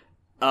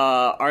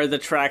 Are the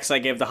tracks I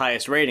gave the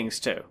highest ratings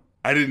to.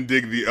 I didn't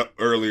dig the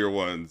earlier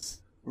ones.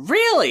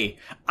 Really?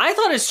 I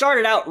thought it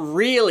started out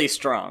really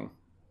strong.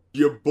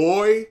 Your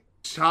boy,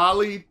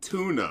 Charlie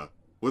Tuna,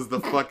 was the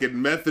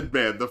fucking Method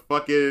Man, the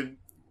fucking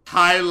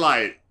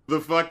highlight,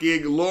 the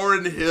fucking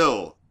Lauryn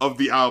Hill of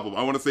the album.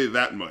 I want to say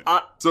that much.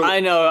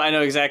 I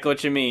know exactly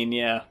what you mean,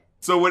 yeah.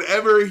 So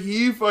whenever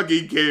he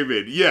fucking came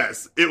in,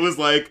 yes, it was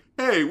like,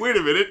 hey, wait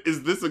a minute,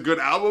 is this a good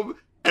album?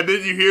 And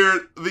then you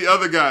hear the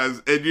other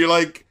guys, and you're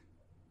like,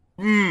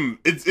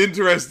 it's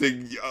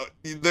interesting.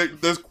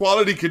 There's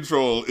quality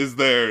control is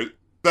there.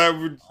 That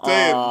would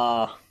say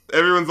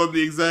everyone's on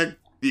the exact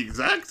same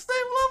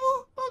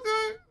level?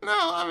 Okay.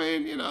 No, I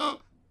mean, you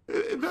know,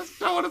 that's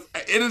not what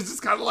it is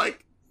just kind of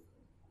like,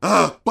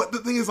 but the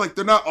thing is, like,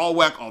 they're not all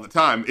whack all the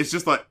time. It's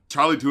just like,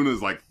 Charlie Tuna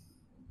is, like,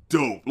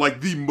 dope.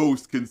 Like, the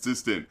most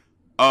consistent.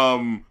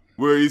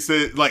 where he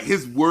said, like,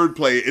 his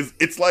wordplay is,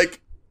 it's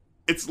like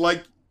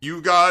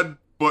You God,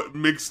 but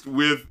mixed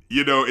with,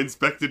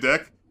 Inspector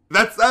Deck.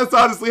 That's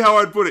honestly how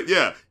I'd put it.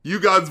 Yeah, You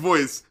God's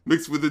voice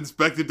mixed with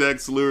Inspector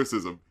Deck's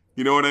lyricism.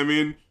 You know what I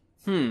mean?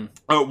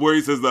 Where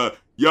he says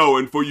yo,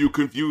 and for you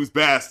confused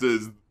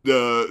bastards,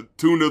 the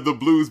tune of the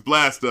blues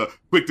blaster,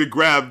 quick to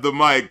grab the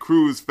mic,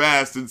 cruise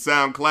fast and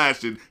sound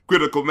clashing,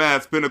 critical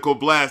mass, pinnacle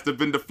blast have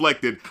been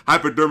deflected,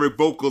 hypodermic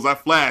vocals, I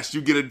flash,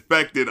 you get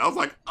infected. I was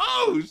like,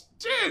 oh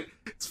shit,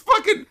 it's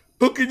fucking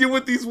hooking you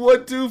with these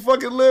 1-2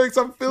 fucking lyrics.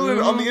 I'm feeling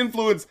it on the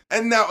influence.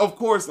 And now, of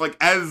course, like,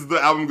 as the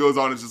album goes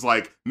on, it's just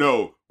like,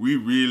 no, we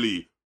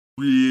really,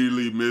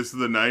 really miss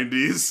the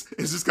 90s.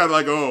 It's just kind of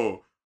like,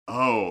 oh.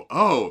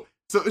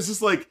 So it's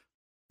just like,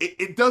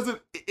 it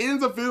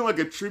ends up feeling like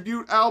a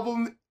tribute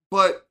album,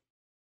 but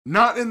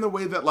not in the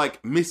way that,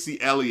 like,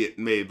 Missy Elliott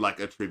made, like,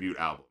 a tribute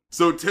album.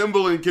 So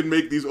Timbaland can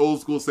make these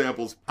old school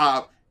samples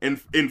pop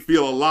and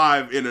feel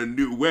alive in a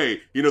new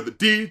way. The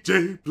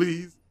DJ,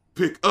 please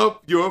pick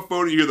up your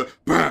phone. You hear the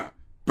bah,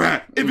 bah.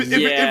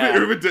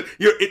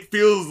 It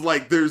feels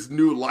like there's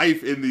new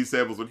life in these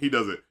samples when he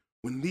does it.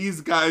 When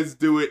these guys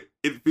do it,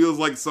 it feels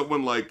like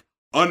someone, like,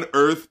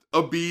 unearthed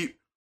a beat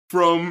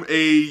from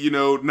a,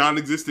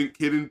 non-existent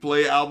Kid and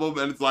Play album,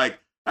 and it's like,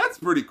 that's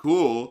pretty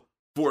cool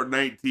for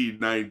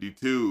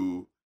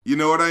 1992. You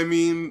know what I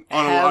mean?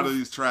 On a lot of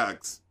these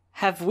tracks.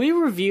 Have we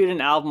reviewed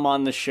an album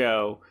on the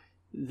show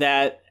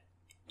that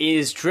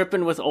is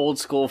dripping with old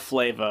school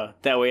flavor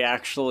that we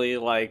actually,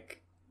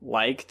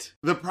 liked?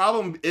 The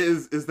problem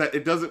is that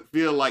it doesn't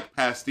feel like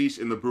pastiche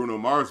in the Bruno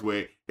Mars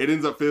way. It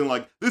ends up feeling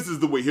like, this is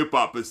the way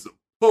hip-hop is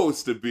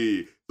supposed to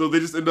be. So they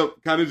just end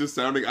up kind of just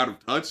sounding out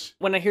of touch.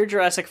 When I hear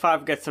Jurassic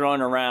 5 get thrown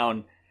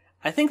around,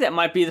 I think that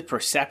might be the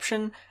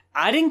perception.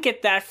 I didn't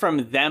get that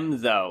from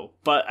them, though.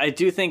 But I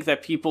do think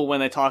that people, when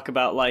they talk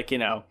about, like,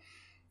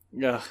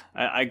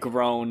 I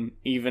groan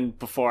even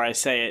before I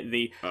say it,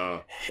 the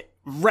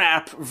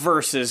rap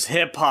versus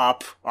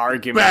hip-hop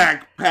argument.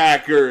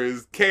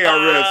 Backpackers,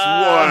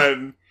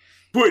 KRS-One,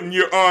 putting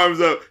your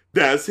arms up.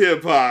 That's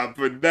hip-hop,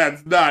 and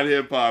that's not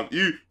hip-hop.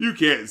 You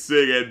can't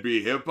sing and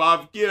be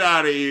hip-hop. Get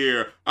out of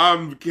here.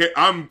 I'm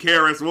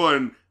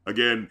KRS-One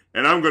again,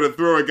 and I'm gonna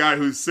throw a guy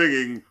who's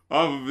singing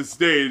off of a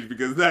stage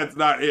because that's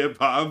not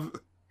hip-hop.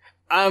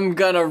 I'm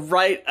gonna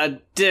write a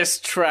diss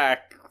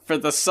track for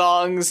the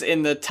songs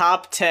in the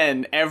top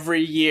 10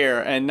 every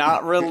year and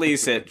not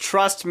release it.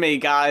 Trust me,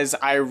 guys,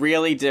 I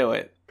really do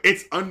it.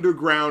 It's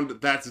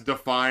underground that's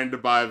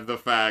defined by the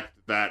fact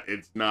that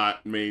it's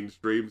not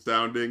mainstream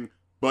sounding.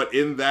 But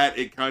in that,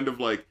 it kind of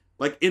like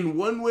in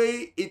one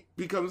way, it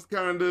becomes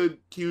kind of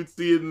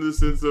cutesy in the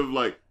sense of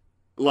like,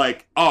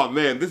 oh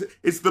man,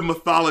 it's the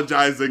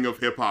mythologizing of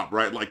hip hop,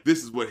 right? Like,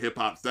 this is what hip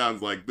hop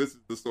sounds like. This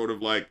is the sort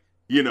of like,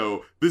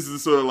 this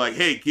is sort of like,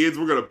 hey kids,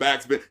 we're gonna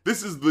backspin.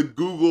 This is the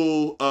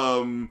Google,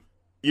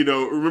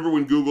 remember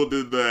when Google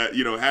did that,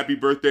 happy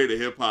birthday to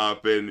hip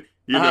hop and,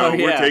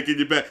 we're taking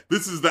you back.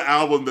 This is the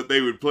album that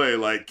they would play.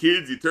 Like,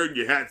 kids, you turn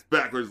your hats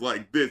backwards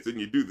like this and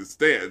you do the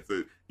stance.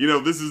 And,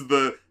 this is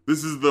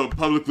the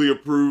publicly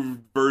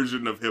approved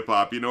version of hip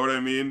hop. You know what I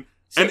mean?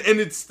 And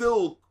it's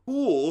still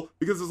cool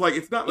because it's like,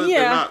 it's not that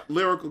they're not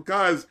lyrical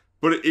guys,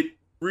 but it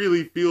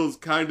really feels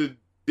kind of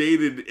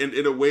dated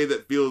in a way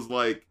that feels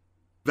like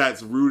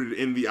that's rooted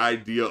in the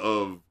idea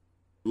of,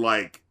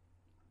 like,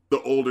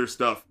 the older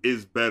stuff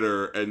is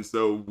better, and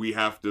so we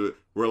have to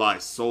rely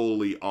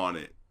solely on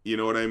it. You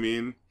know what I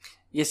mean?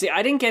 You see,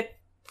 I didn't get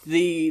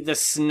the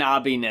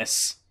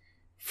snobbiness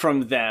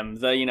from them.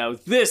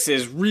 This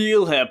is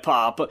real hip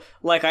hop.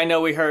 Like, I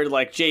know we heard,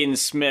 like, Jaden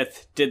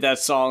Smith did that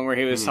song where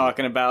he was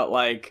talking about,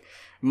 like,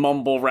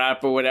 mumble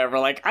rap or whatever.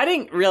 Like, I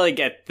didn't really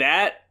get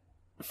that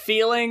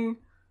feeling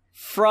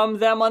from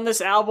them on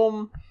this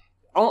album.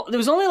 There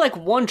was only, like,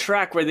 one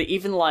track where they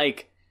even,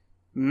 like,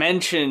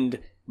 mentioned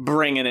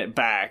bringing it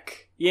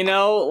back. Like,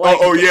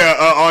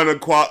 on a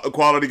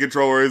quality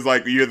control where it's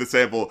like, you hear the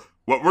sample.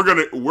 What we're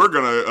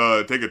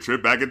gonna take a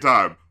trip back in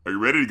time. Are you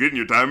ready to get in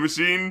your time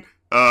machine?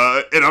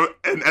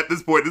 And at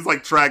this point, this is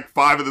like track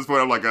 5 at this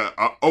point. I'm like,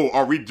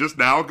 are we just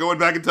now going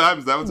back in time?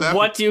 Is that what's happening?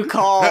 What do you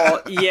call,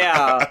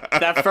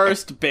 that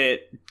first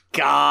bit,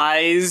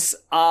 guys?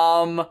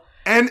 And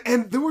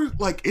there were,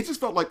 like, it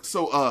just felt like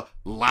so,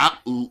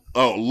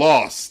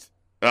 lost.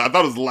 I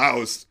thought it was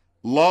loused.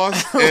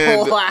 Lost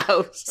and...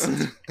 Loused.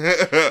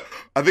 I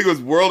think it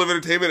was World of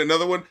Entertainment,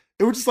 another one.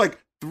 It was just like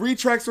 3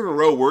 tracks in a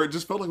row where it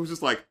just felt like it was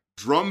just like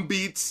drum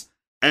beats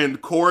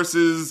and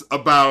choruses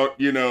about,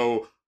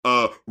 rule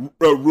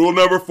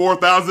number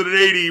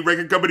 4080,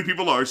 record company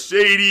people are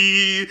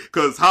shady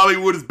because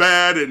Hollywood is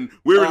bad and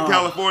we're in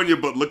California,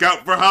 but look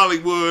out for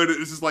Hollywood.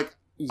 It's just like,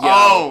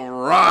 all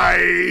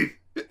right.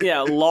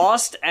 Yeah,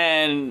 Lost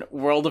and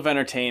World of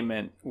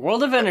Entertainment.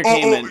 World of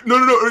Entertainment. No,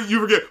 you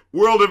forget.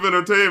 World of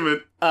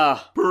Entertainment,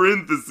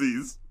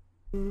 parentheses.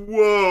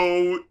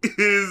 Woe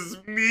is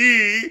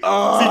me. See,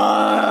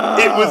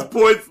 it was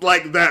points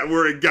like that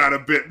where it got a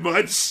bit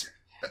much.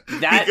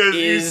 Because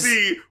you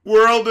see,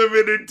 World of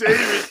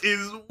Entertainment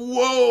is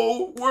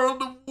woe.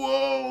 World of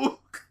woe.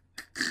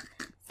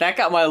 That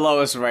got my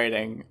lowest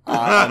rating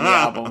on the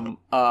album,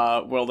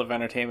 World of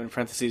Entertainment,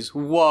 parentheses,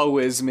 woe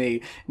is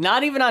me.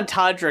 Not even on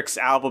Todrick's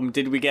album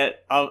did we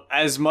get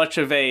as much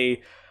of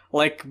a,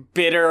 like,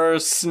 bitter,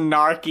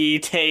 snarky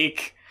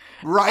take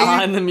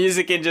on the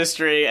music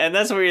industry, and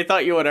that's where you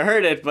thought you would have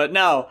heard it, but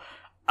no.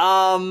 A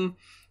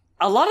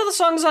lot of the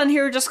songs on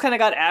here just kind of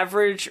got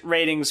average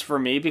ratings for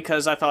me,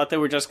 because I thought they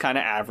were just kind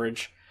of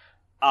average.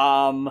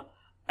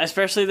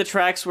 Especially the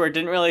tracks where it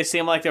didn't really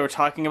seem like they were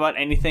talking about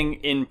anything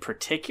in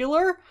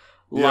particular,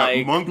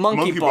 like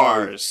Monkey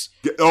Bars.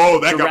 Oh,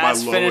 that got my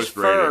Rats lowest finished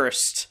rating.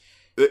 first.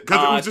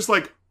 Because it was just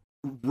like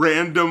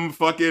random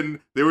fucking,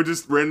 they were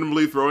just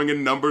randomly throwing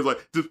in numbers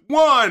like just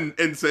 1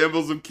 and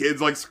samples of kids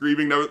like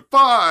screaming numbers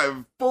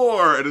 5,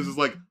 4, and it's just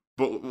like,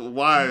 but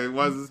why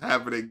is this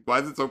happening? Why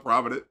is it so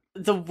prominent?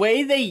 The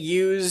way they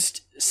used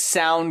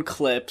sound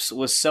clips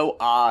was so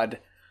odd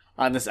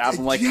on this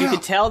album. Like, you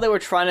could tell they were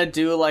trying to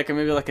do like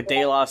maybe like a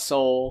De La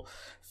Soul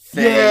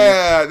thing.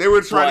 Yeah, they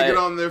were trying to get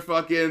on their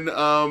fucking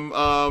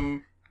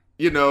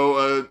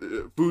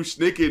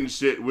Fushnikin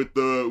shit with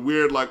the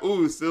weird like,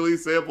 ooh, silly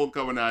sample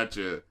coming at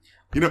you.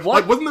 You know,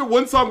 like, wasn't there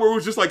one song where it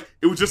was just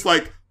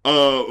like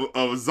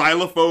a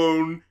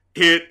xylophone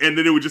hit, and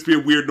then it would just be a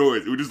weird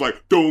noise. It would just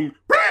like boom,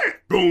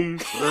 boom,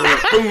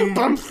 boom,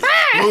 boom.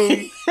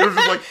 It was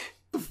just like,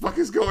 the fuck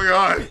is going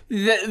on?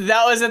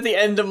 That was at the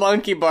end of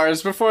Monkey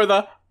Bars before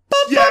the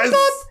yes.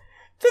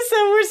 This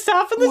time we're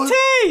stopping the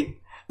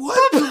tape.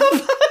 What the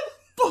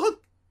fuck?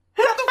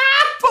 What the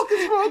fuck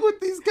is wrong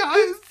with these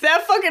guys?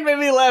 That fucking made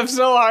me laugh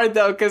so hard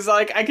though, because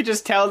like I could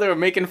just tell they were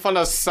making fun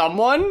of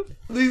someone.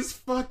 These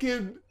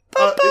fucking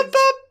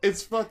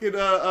it's fucking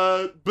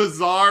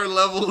bizarre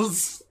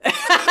levels. They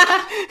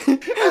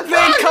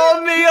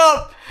called me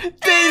up.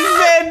 They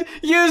said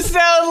you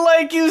sound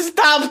like you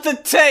stopped the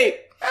tape.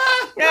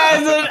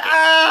 I said,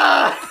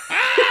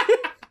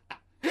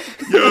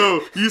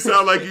 Yo, you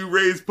sound like you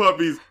raise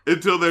puppies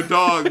until they're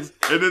dogs,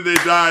 and then they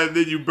die, and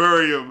then you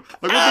bury them.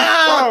 Like, what the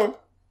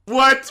fuck?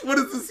 What? What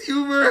is this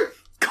humor?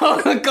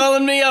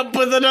 Calling me up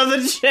with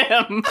another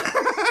gem.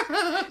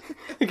 I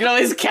can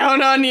always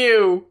count on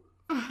you.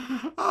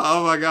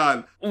 Oh my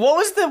god. What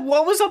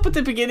was up at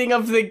the beginning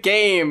of the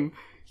game?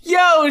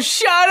 Yo,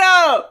 shut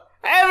up!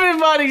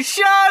 Everybody,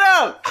 shut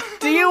up!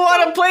 Do you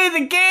want to play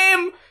the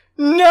game?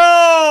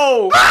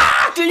 No!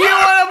 Do you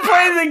want to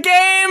play the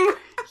game?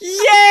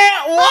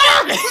 Yeah!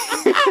 What?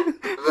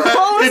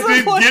 It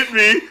didn't get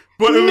me,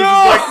 but it was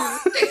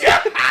just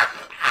like...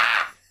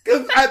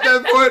 Because at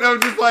that point, I'm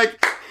just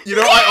like, you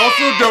know, I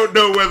also don't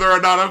know whether or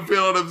not I'm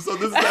feeling him, so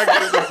this is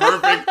actually the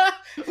perfect,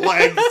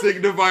 like,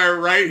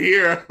 signifier right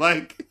here.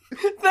 Like...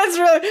 That's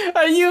really...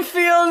 Are you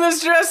feeling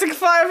this Jurassic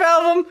 5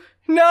 album?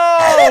 No!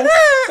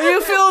 Are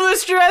you feeling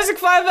this Jurassic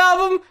 5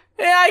 album?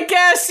 Yeah, I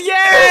guess,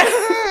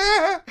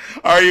 yeah!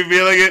 Are you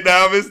feeling it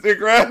now, Mr.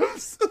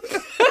 Krabs?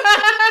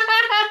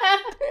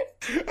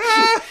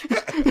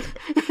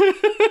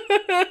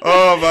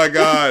 Oh my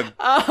god.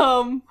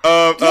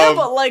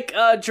 But like,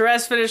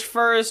 Jurassic finished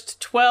first,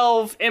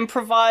 12,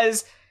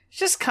 improvise,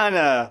 just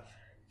kinda,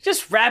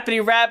 just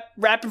rapping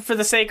for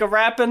the sake of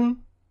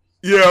rapping.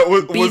 Yeah,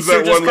 was Beats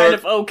that are just one kind lyric?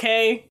 of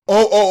okay.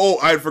 Oh,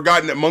 I had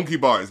forgotten at Monkey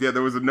Bars. Yeah,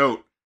 there was a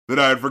note that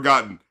I had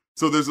forgotten.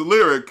 So there's a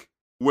lyric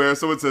where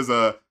someone says,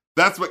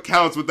 that's what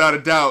counts without a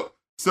doubt.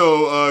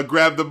 So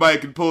grab the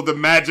mic and pull the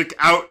magic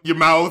out your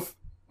mouth.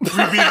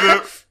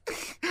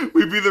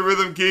 We be the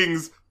rhythm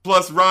kings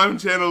plus rhyme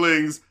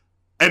channelings.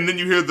 And then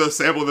you hear the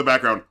sample in the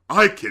background.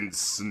 I can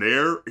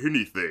snare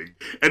anything.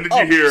 And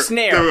then you hear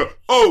snare.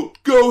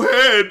 Go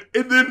ahead.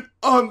 And then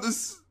on the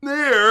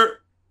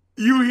snare,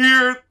 you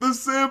hear the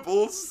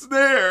sample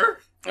snare.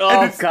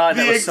 Oh god,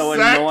 that was so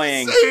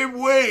annoying. Same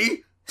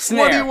way.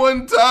 Snare.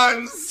 21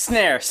 times.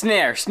 Snare.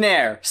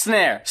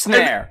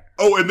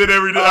 And then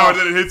every now and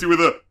then it hits you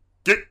with a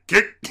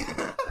kick.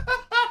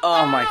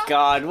 Oh my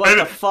god, what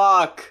the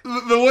fuck?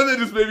 The one that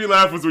just made me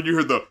laugh was when you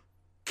heard the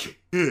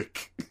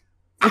kick.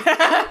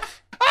 I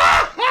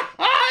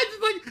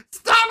just like,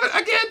 stop it,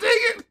 I can't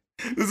take it.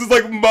 This is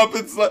like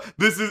Muppets.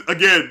 This is,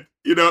 again,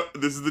 you know,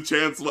 this is the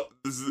chance,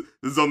 this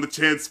is on the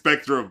chance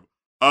spectrum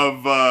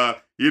of,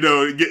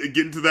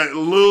 getting to that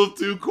little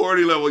too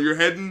corny level. You're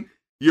heading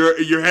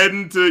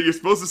to, you're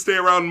supposed to stay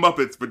around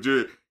Muppets, but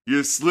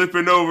you're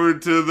slipping over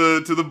to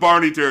the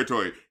Barney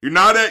territory. You're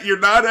not at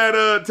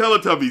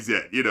Teletubbies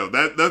yet. You know,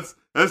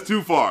 that's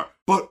too far.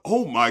 But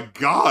oh my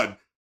god,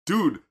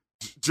 dude,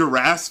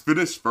 Jurassic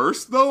finished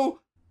first though?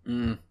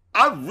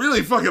 I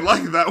really fucking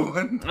like that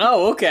one.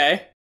 Oh,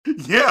 okay.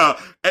 Yeah.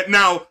 And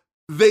now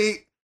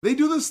they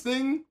do this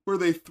thing where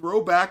they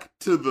throw back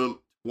to the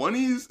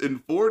 20s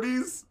and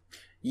 40s.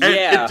 Yeah.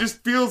 And it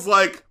just feels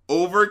like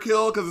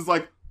overkill because it's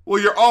like,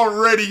 well, you're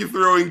already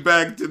throwing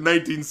back to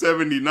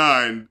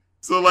 1979.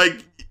 So,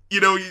 like, you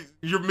know,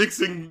 you're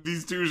mixing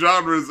these two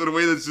genres in a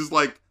way that's just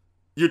like,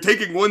 you're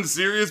taking one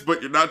serious,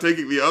 but you're not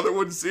taking the other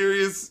one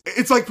serious.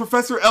 It's like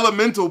Professor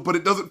Elemental, but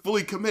it doesn't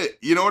fully commit.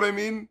 You know what I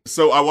mean?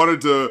 So I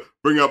wanted to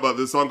bring up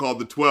this song called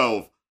The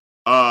 12.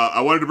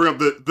 I wanted to bring up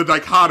the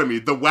dichotomy,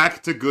 the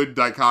whack to good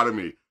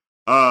dichotomy.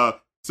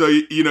 So,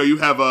 you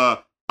have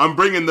I'm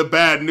bringing the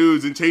bad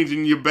news and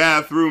changing your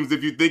bathrooms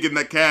if you thinking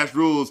that cash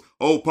rules.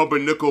 Oh, pump a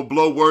nickel,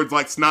 blow words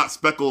like snot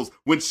speckles.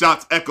 When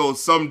shots echo,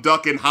 some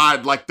duck and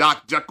hide like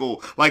Doc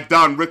Jekyll. Like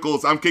Don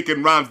Rickles, I'm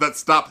kicking rhymes that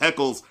stop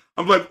heckles.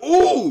 I'm like,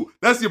 ooh,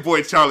 that's your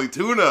boy Charlie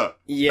Tuna.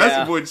 Yeah. That's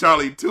your boy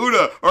Charlie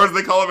Tuna. Or as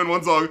they call him in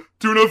one song,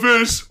 Tuna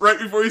Fish, right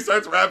before he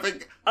starts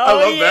rapping. Oh,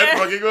 I love that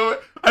fucking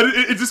moment.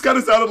 It just kind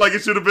of sounded like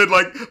it should have been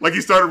like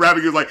he started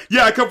rapping. He was like,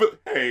 yeah, I come with,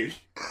 hey.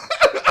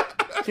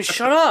 Just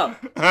shut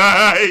up.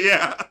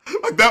 Yeah.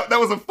 Like that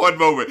was a fun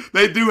moment.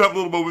 They do have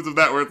little moments of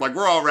that where it's like,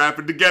 we're all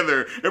rapping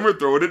together and we're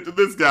throwing it to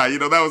this guy.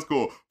 That was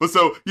cool. But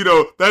so,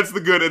 that's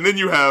the good. And then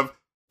you have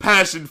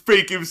passion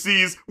fake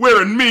MCs,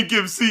 wearing mink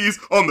MCs,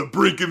 on the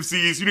brink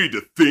MCs, you need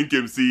to think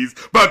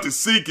MCs, about to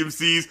sink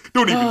MCs,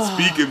 don't even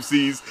speak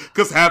MCs,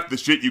 cause half the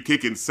shit you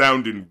kicking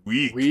sounding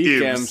weak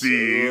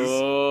MCs.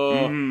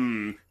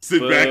 Oh.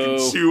 Sit Boo. back and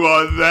chew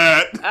on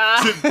that.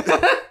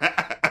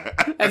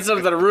 That's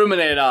something to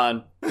ruminate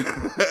on. Boo.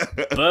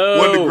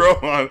 One to grow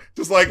on.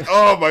 Just like,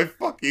 oh my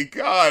fucking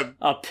god.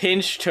 A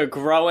pinch to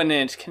grow an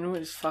inch. Can we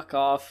just fuck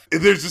off?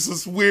 And there's just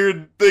this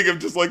weird thing of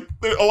just like,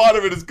 a lot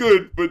of it is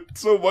good, but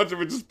so much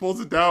of it just pulls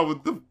it down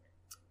with the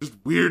just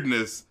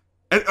weirdness.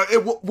 And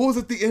what was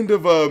at the end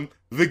of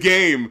the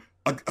game?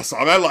 A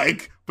song I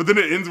like, but then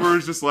it ends where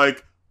it's just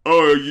like,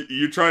 oh,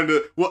 you're trying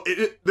to... Well,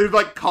 they're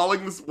like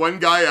calling this one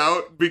guy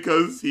out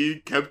because he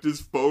kept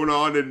his phone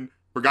on and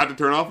forgot to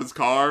turn off his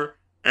car.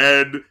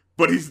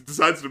 But he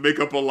decides to make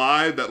up a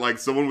lie that like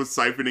someone was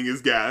siphoning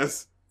his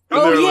gas.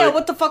 And yeah, like,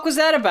 what the fuck was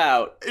that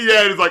about?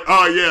 Yeah, and it's like,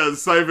 oh yeah,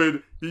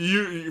 siphon,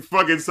 you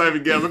fucking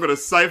siphon gas, I'm gonna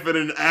siphon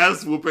an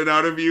ass whooping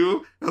out of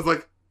you. I was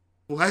like,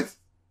 what?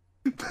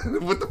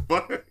 What the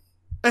fuck?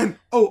 And,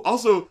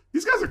 also,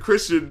 these guys are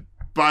Christian,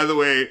 by the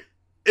way,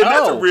 and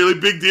that's a really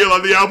big deal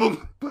on the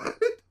album.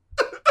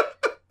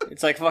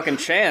 It's like fucking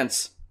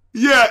Chance.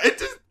 Yeah, it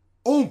just,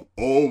 oh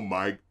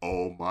my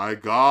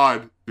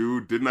god.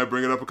 Dude, didn't I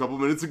bring it up a couple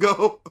minutes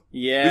ago?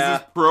 Yeah.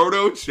 This is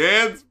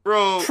Proto-Chance,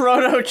 bro.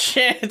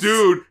 Proto-Chance.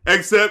 Dude,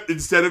 except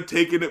instead of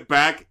taking it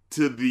back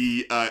to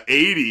the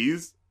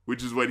 80s,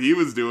 which is what he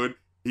was doing,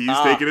 he's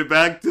taking it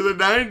back to the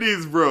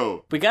 90s,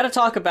 bro. We gotta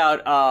talk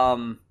about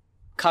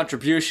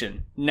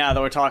contribution, now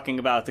that we're talking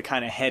about the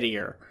kind of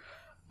headier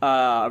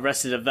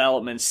Arrested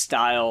Development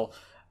style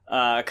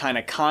kind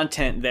of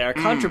content there.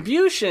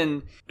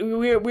 Contribution,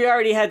 we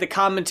already had the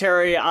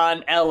commentary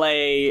on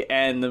LA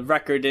and the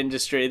record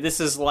industry. This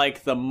is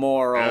like the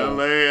moral.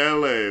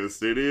 LA, the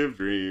city of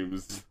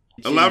dreams.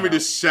 Allow me to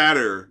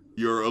shatter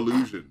your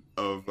illusion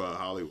of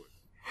Hollywood.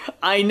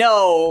 I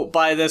know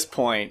by this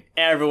point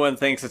everyone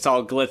thinks it's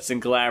all glitz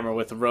and glamour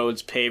with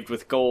roads paved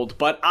with gold,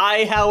 but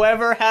I,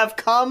 however, have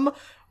come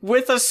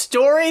with a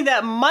story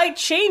that might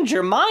change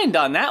your mind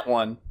on that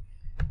one.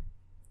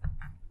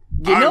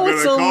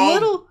 It's a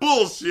little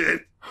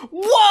bullshit.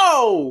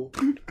 Whoa!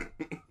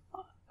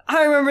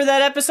 I remember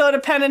that episode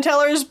of Penn and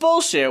Teller's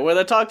Bullshit where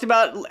they talked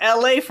about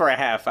LA for a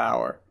half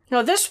hour.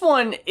 This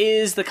one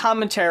is the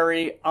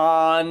commentary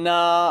on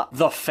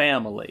The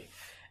Family.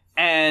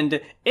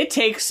 And it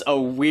takes a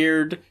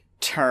weird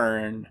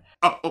turn.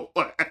 Oh,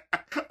 well,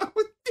 I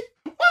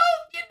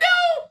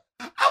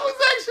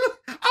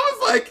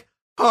was like,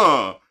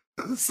 huh.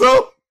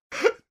 So,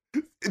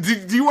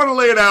 do you want to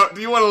lay it out?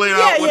 Do you want to lay it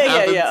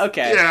out? Yeah,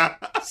 okay. Yeah.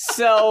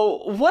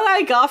 So, what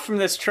I got from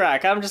this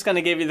track, I'm just going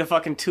to give you the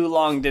fucking too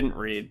long didn't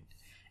read,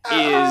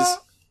 is,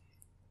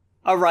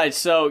 alright,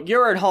 so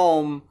you're at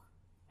home,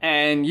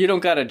 and you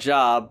don't got a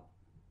job,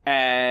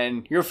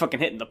 and you're fucking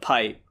hitting the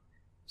pipe.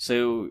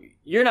 So,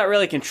 you're not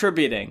really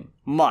contributing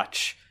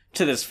much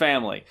to this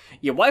family.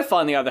 Your wife,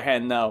 on the other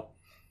hand, though,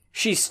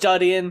 she's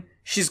studying,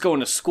 she's going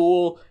to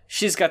school,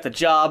 she's got the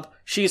job,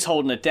 she's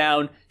holding it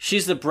down,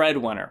 she's the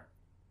breadwinner.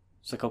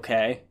 It's like,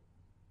 okay.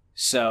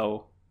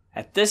 So,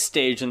 at this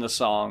stage in the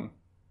song,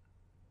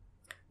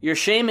 you're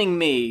shaming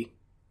me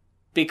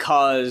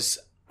because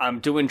I'm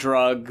doing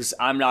drugs,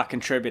 I'm not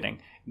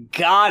contributing.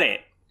 Got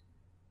it.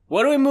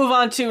 What do we move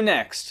on to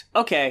next?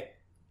 Okay.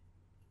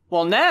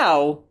 Well,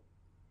 now,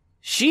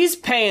 she's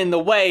paying the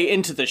way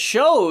into the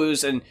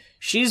shows, and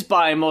she's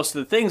buying most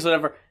of the things,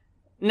 whatever.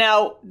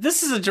 Now,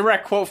 this is a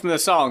direct quote from the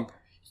song.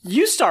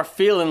 You start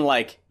feeling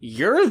like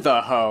you're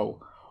the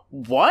hoe.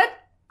 What?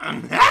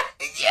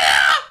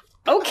 Yeah!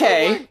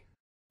 Okay.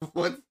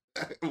 What's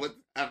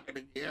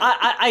happening here?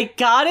 I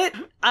got it.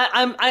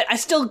 I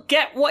still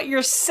get what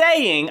you're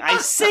saying. I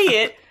see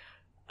it.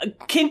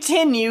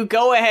 Continue.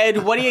 Go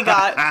ahead. What do you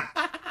got?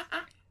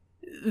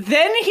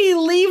 Then he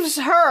leaves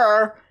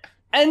her,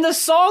 and the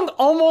song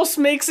almost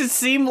makes it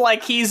seem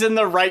like he's in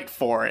the right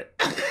for it.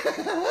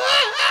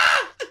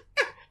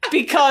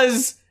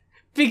 Because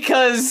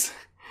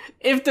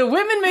if the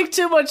women make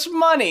too much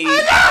money,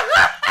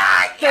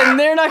 then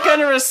they're not going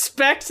to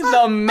respect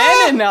the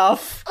men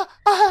enough,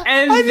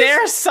 and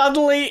they're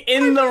suddenly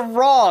in the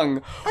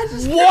wrong.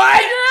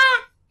 What?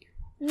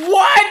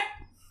 What?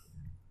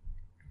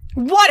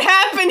 What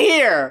happened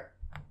here?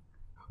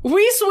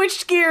 We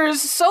switched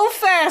gears so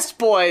fast,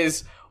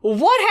 boys.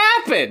 What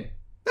happened?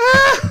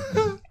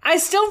 I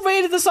still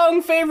rated the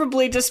song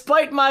favorably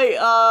despite my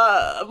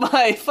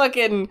my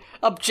fucking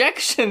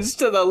objections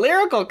to the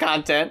lyrical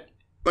content.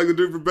 Like the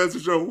dude from Best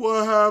in Show,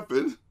 what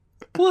happened?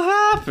 What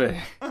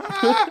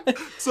happened?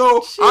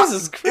 So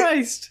Jesus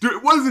Christ.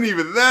 It wasn't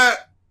even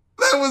that.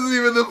 That wasn't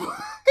even the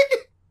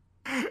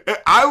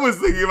I was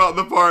thinking about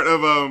the part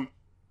of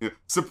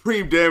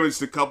supreme damage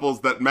to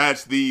couples that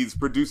match these,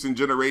 producing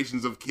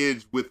generations of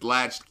kids with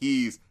latched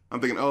keys. I'm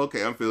thinking, oh,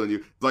 okay, I'm feeling you.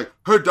 It's like,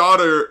 her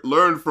daughter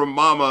learned from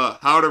mama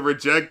how to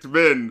reject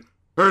men.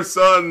 Her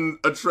son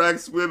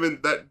attracts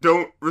women that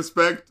don't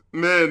respect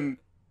men.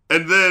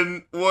 And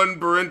then one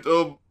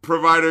parental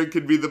provider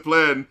can be the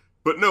plan.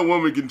 But no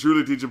woman can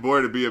truly teach a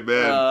boy to be a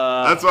man.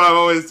 That's why I'm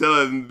always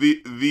telling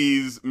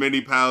these many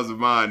pals of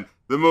mine,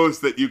 the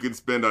most that you can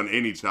spend on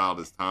any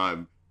child is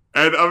time.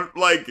 And I'm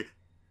like,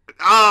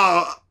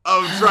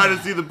 I'm trying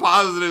to see the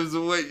positives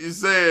of what you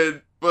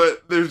said,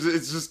 but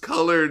it's just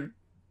colored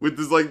with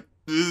this like,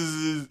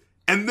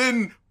 and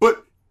then,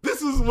 but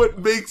this is what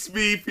makes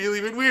me feel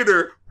even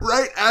weirder.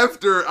 Right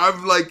after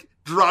I've like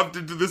dropped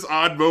into this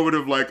odd moment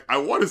of like, I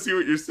want to see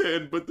what you're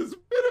saying, but there's a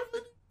bit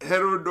of a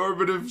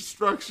heteronormative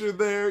structure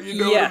there.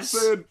 You know what I'm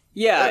saying?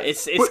 Yeah,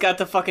 it's got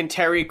the fucking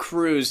Terry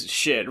Crews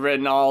shit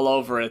written all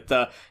over it.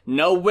 The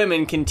no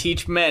women can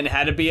teach men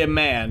how to be a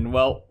man.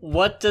 Well,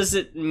 what does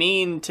it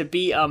mean to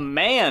be a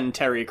man,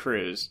 Terry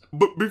Crews?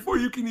 But before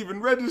you can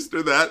even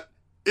register that,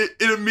 it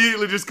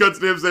immediately just cuts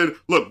to him saying,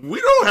 look,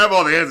 we don't have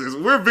all the answers.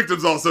 We're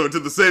victims also to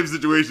the same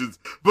situations.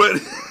 But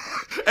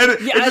and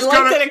I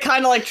like that it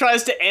kind of like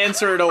tries to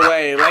answer it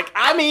away. Like,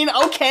 I mean,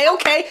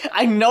 okay.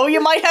 I know you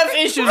might have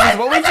issues with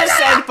what we just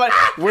said, but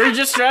we're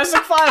just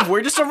Jurassic 5.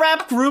 We're just a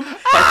rap group.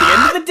 At the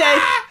end of the day,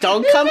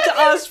 don't come to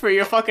us for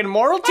your fucking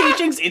moral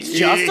teachings. It's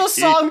just a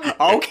song.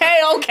 Okay.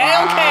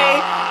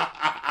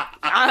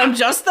 I'm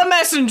just the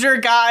messenger,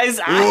 guys.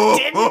 I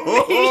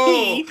didn't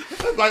mean.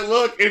 It's like,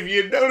 look, if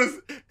you notice,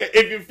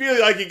 if you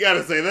feel like you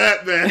gotta say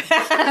that, then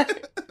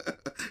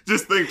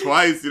just think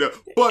twice, you know.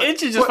 But it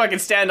should just fucking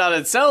stand on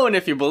its own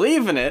if you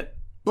believe in it.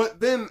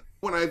 But then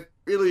when I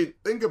really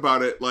think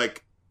about it,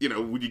 like, you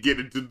know, when you get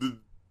into the,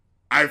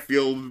 I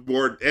feel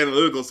more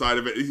analytical side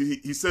of it,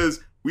 he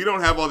says, we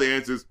don't have all the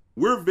answers.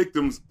 We're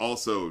victims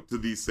also to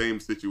these same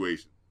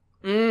situations.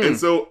 And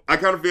so I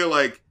kind of feel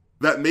like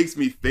that makes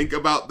me think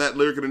about that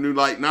lyric in a new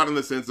light, not in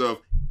the sense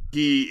of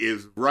he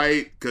is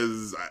right,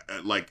 because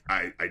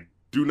I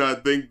do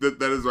not think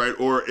that is right,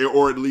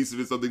 or at least it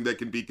is something that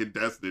can be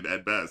contested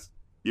at best.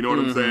 You know what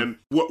I'm saying?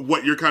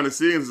 What you're kind of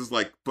seeing is just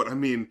like, but I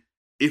mean,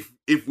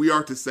 if we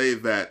are to say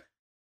that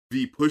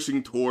the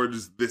pushing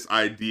towards this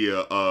idea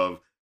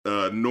of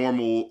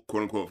normal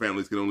quote unquote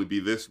families can only be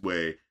this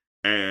way,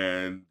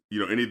 and you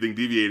know anything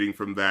deviating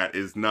from that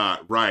is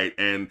not right,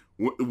 and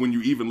when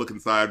you even look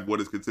inside what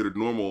is considered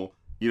normal,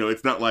 you know,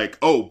 it's not like,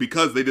 oh,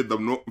 because they did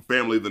the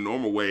family the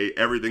normal way,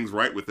 everything's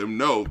right with them.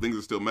 No, things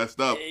are still messed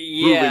up.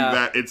 Proving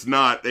that it's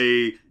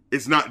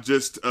not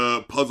just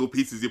puzzle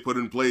pieces you put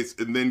in place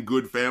and then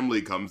good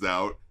family comes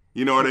out.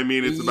 You know what I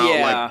mean? It's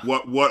about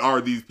like, what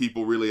are these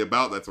people really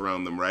about that's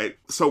around them, right?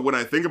 So when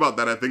I think about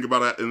that, I think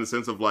about it in the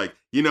sense of like,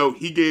 you know,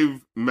 he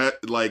gave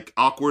like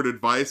awkward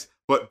advice,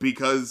 but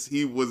because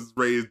he was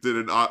raised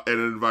in an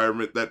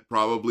environment that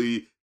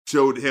probably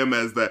showed him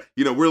as that,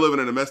 you know, we're living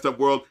in a messed up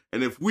world,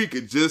 and if we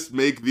could just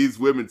make these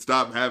women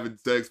stop having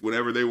sex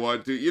whenever they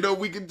want to, you know,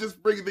 we could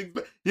just bring things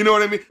back. You know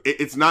what I mean?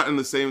 It's not in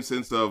the same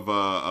sense of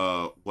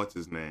what's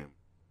his name?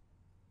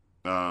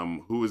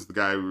 Who was the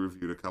guy we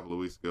reviewed a couple of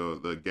weeks ago?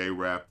 The gay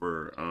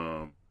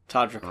rapper,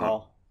 Todrick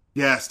Hall.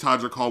 Yes,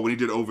 Todrick Hall, when he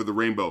did Over the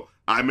Rainbow.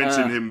 I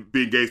mentioned him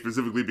being gay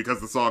specifically because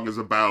the song is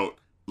about,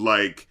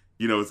 like,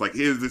 you know, it's like,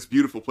 here's this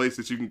beautiful place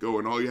that you can go,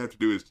 and all you have to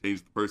do is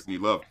change the person you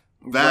love.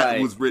 That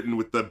was written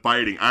with the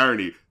biting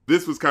irony.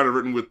 This was kind of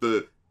written with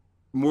the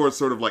more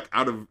sort of like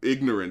out of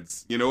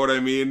ignorance. You know what I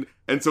mean?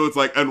 And so it's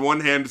like, on one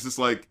hand, it's just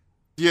like,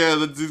 yeah,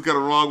 that dude's got it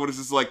wrong, but it's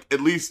just like,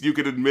 at least you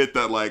can admit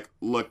that, like,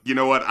 look, you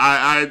know what?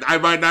 I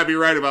might not be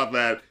right about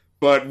that,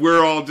 but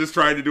we're all just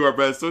trying to do our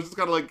best. So it's just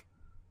kind of like,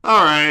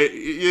 all right,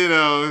 you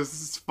know,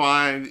 it's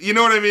fine. You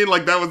know what I mean?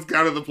 Like, that was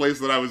kind of the place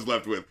that I was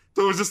left with.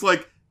 So it was just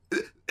like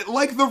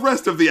the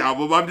rest of the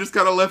album, I'm just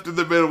kind of left in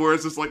the middle where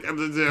it's just like,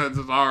 it's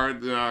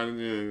hard.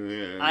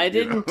 I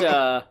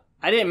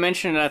didn't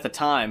mention it at the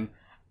time,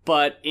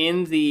 but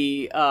in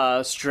the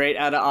Straight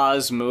Outta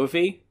Oz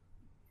movie,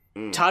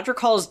 Todrick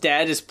Hall's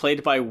dad is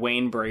played by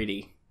Wayne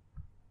Brady.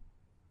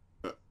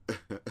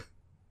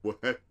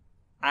 What?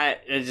 I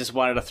just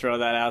wanted to throw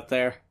that out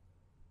there.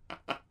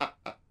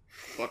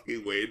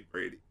 Fucking Wayne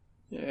Brady.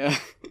 Yeah.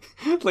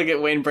 Look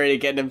at Wayne Brady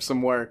getting him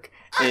some work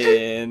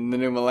in the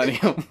new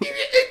millennium.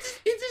 It's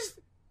just,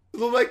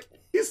 like,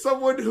 he's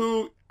someone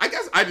who, I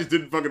guess I just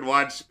didn't fucking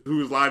watch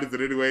Whose Line Is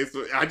It Anyway,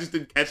 so I just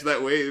didn't catch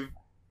that wave.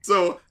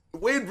 So,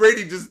 Wayne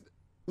Brady just,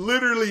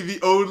 literally the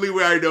only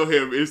way I know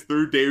him is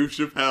through Dave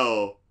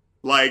Chappelle.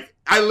 Like,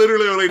 I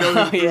literally only know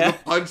him through the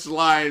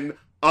punchline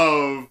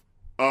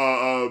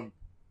of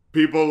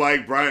people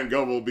like Brian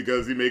Gumble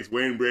because he makes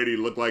Wayne Brady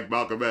look like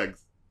Malcolm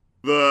X.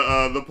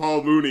 the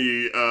Paul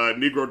Mooney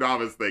Negro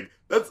Novice thing.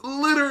 That's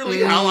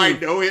literally how I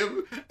know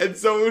him. And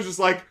so it was just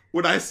like,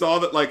 when I saw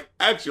that, like,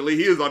 actually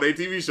he is on a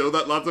TV show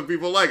that lots of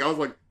people like, I was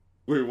like,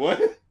 wait,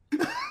 what?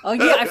 Oh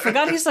yeah, I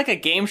forgot he's like a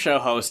game show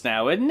host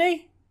now, isn't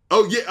he?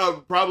 Oh yeah,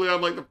 probably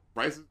on like The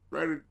Price is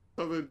Right or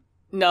something.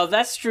 No,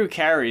 that's Drew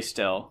Carey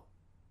still.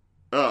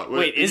 Oh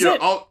wait, is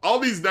it? All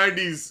these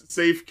 90s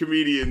safe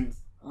comedians.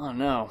 Oh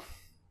no.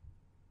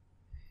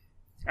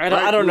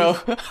 I don't know.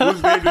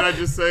 Whose name did I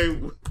just say?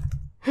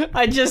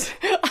 I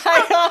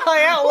out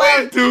loud.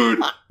 Wait,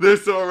 dude, they're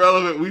so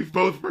irrelevant. We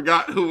both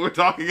forgot who we're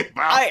talking about.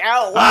 I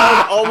out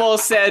loud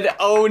almost said,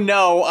 "Oh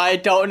no, I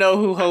don't know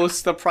who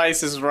hosts The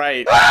Price is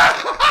Right."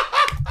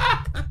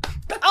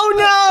 Oh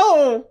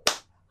no,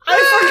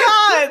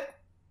 I forgot.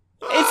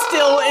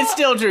 It's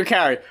still Drew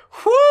Carey.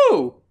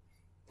 Whew.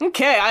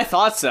 Okay, I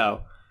thought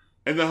so.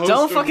 And the host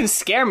don't fucking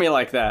scare me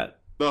like that.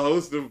 The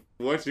host of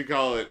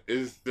Whatchamacallit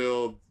is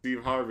still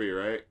Steve Harvey,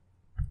 right?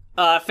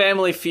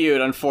 Family Feud,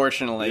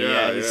 unfortunately.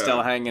 Yeah, he's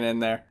still hanging in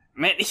there.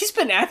 Man, he's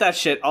been at that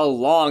shit a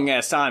long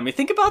ass time. You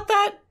think about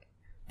that?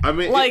 I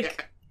mean,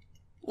 like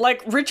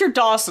Richard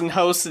Dawson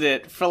hosted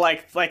it for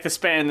like the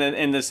span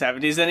in the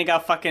 70s. Then he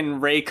got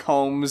fucking Ray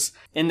Combs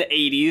in the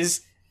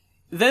 80s.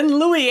 Then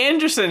Louis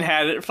Anderson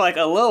had it for like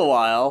a little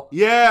while.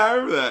 Yeah, I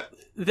remember that.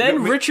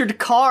 Then Richard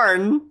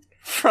Karn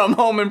from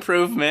Home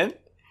Improvement.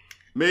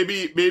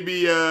 Maybe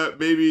the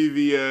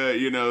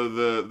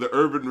the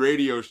urban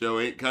radio show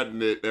ain't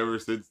cutting it ever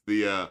since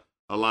the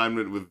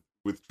alignment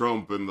with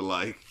Trump and the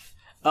like.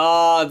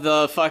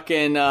 The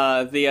fucking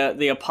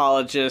the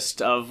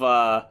apologist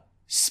of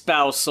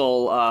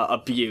spousal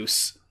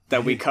abuse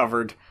that we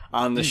covered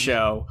on the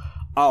show.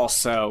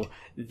 Also,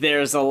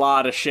 there's a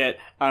lot of shit.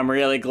 I'm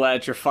really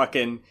glad your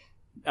fucking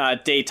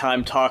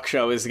daytime talk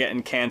show is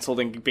getting canceled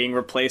and being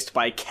replaced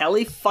by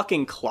Kelly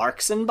fucking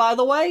Clarkson, by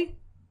the way.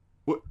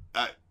 What?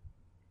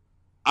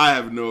 I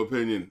have no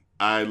opinion.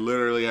 I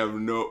literally have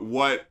no...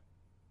 What?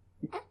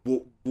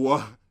 Look,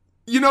 I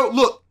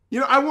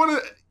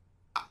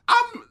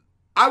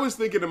was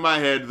thinking in my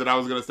head that I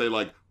was going to say,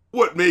 like,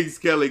 what makes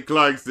Kelly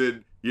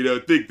Clarkson,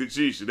 think that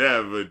she should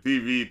have a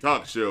TV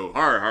talk show?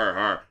 Har, har,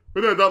 har.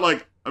 But then I thought,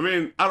 like, I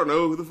don't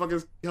know, who the fuck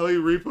is Kelly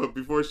Ripa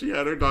before she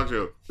had her talk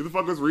show? Who the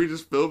fuck was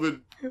Regis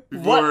Philbin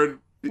before? What?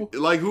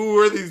 Like, who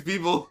were these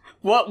people?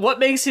 What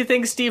makes you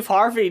think Steve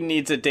Harvey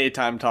needs a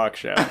daytime talk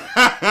show?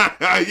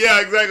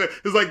 Yeah, exactly.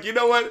 It's like, you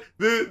know what?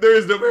 There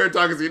is no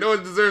meritocracy. No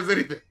one deserves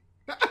anything.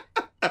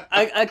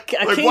 a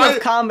king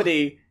of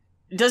comedy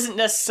doesn't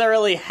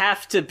necessarily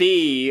have to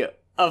be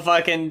a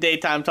fucking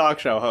daytime talk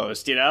show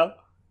host, Yeah.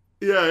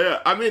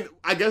 I mean,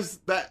 I guess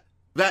that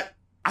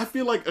I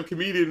feel like a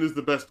comedian is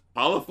the best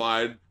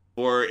qualified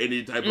for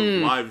any type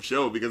of live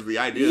show, because the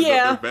idea is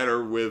that they're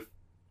better with,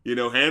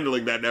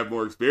 handling that and have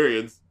more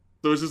experience.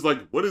 So it's just like,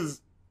 what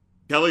is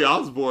Kelly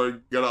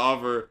Osbourne gonna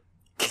offer?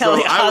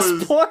 Kelly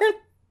Osbourne?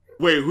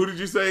 Wait, who did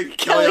you say?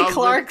 Kelly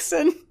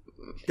Clarkson?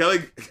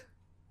 Kelly...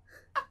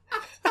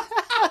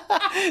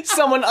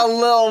 Someone a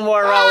little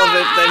more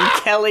relevant than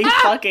Kelly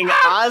fucking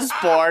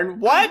Osbourne.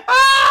 What?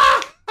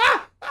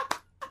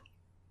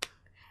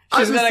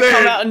 She's gonna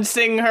come out and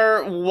sing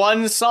her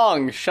one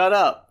song, Shut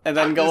Up, and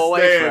then go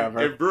away forever.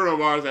 If Bruno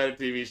Mars had a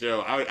TV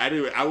show,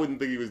 I wouldn't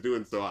think he was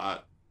doing so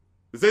hot.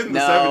 This isn't the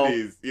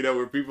 70s,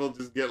 where people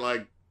just get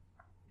like,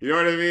 you know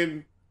what I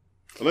mean?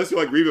 Unless you're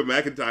like Reba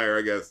McEntire,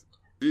 I guess.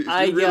 She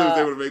really was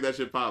able to make that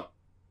shit pop.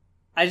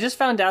 I just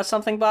found out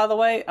something, by the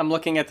way. I'm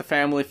looking at the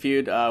Family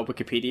Feud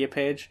Wikipedia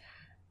page.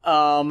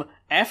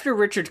 After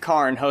Richard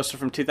Karn hosted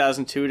from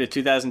 2002 to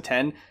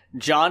 2010,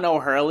 John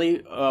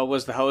O'Hurley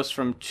was the host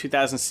from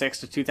 2006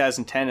 to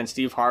 2010, and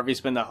Steve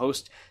Harvey's been the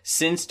host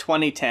since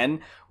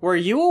 2010. Were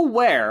you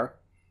aware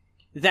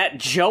that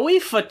Joey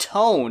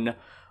Fatone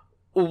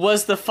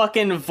was the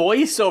fucking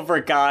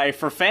voiceover guy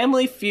for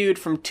Family Feud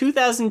from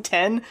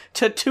 2010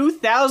 to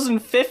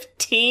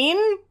 2015?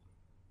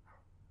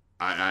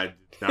 I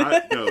did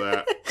not know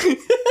that.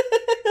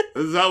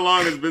 This is how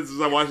long it's been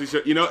since I watched the show.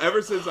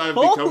 Ever since I've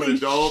become an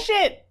adult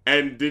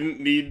and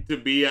didn't need to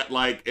be at,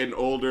 like, an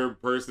older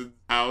person's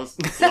house.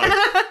 Like,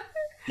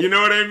 you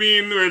know what I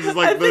mean? Where it's just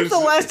like, I think the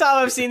last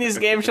time I've seen these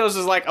game shows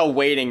is like a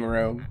waiting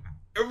room.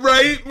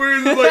 Right? Where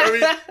it's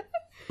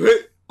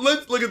like,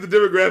 let's look at the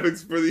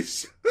demographics for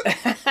these shows.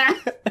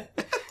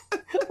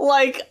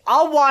 Like,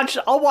 I'll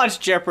watch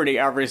Jeopardy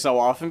every so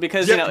often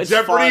because, it's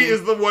Jeopardy fun.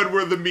 is the one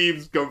where the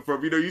memes come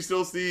from. You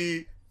still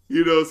see,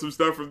 some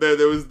stuff from there.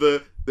 There was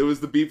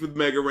the beef with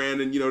Mega Ran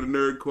and, the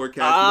Nerdcore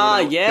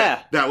cast.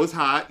 Yeah. That was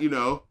hot,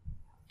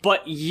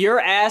 But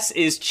your ass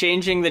is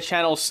changing the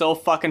channel so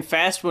fucking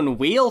fast when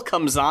Wheel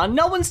comes on.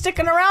 No one's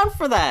sticking around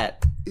for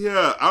that.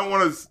 Yeah, I don't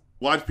want to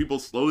watch people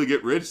slowly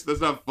get rich.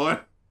 That's not fun.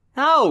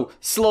 No,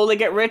 slowly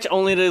get rich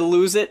only to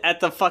lose it at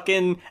the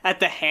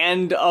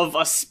hand of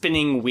a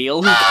spinning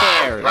wheel. Who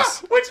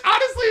cares? Which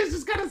honestly is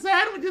just kind of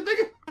sad when you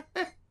think about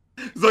it.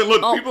 It's like,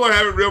 look, people are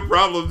having real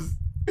problems.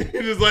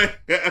 You're just like,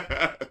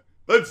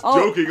 let's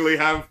jokingly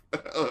have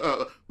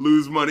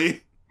lose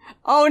money.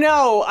 Oh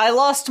no, I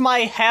lost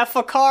my half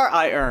a car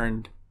I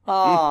earned.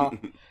 Aw.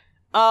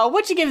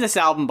 What'd you give this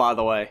album, by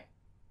the way?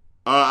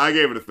 I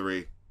gave it a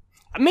 3.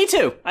 Me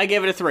too. I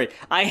gave it a 3.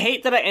 I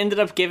hate that I ended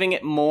up giving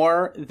it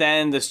more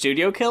than the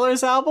Studio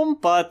Killers album,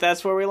 but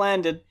that's where we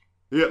landed.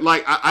 Yeah,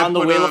 like I on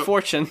the Wheel of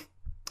Fortune.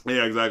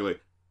 Yeah, exactly.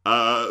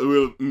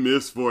 Wheel of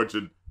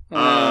Misfortune.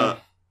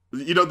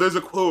 There's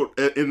a quote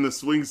in the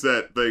Swing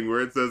Set thing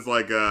where it says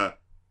like,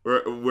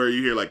 where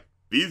you hear like,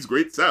 "These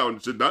great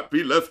sounds should not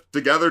be left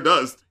to gather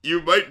dust.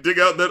 You might dig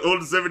out that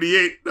old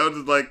 78." And I was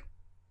just like,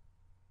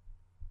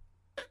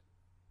 I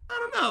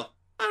don't know.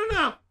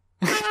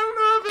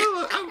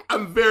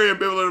 I'm very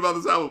ambivalent about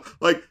this album.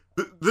 Like,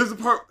 there's a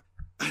part,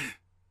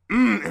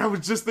 and I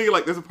was just thinking,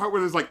 like, there's a part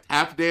where there's like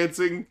tap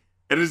dancing,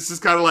 and it's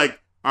just kind of like,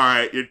 all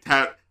right, you're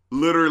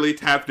literally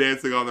tap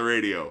dancing on the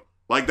radio.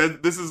 Like,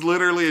 this is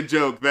literally a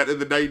joke that in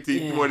the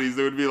 1920s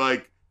it would be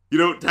like, you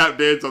don't tap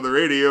dance on the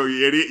radio,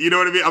 you idiot. You know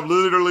what I mean? I'm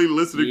literally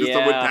listening to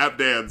someone tap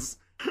dance.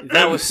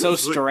 That was so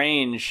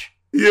strange.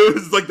 It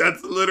was like,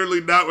 that's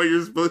literally not what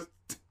you're supposed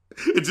to.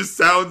 It just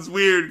sounds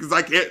weird because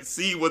I can't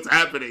see what's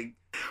happening.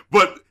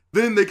 But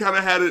then they kind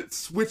of had it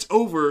switch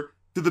over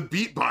to the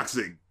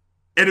beatboxing.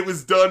 And it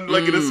was done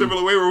like in a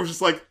similar way where it was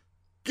just like,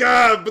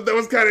 God, but that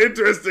was kind of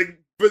interesting.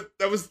 But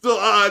that was still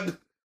odd.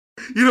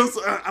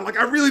 So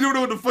I really don't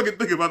know what to fucking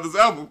think about this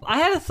album. I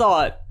had a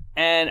thought,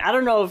 and I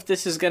don't know if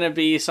this is going to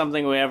be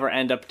something we ever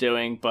end up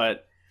doing,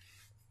 but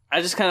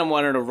I just kind of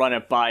wanted to run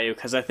it by you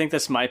because I think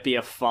this might be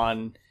a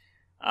fun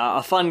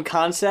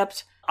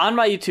concept. On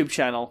my YouTube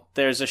channel,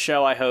 there's a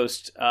show I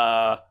host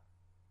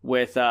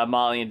with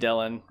Molly and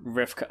Dylan,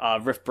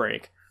 Riff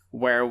Break,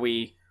 where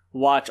we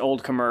watch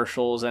old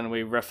commercials and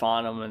we riff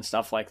on them and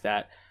stuff like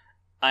that.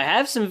 I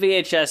have some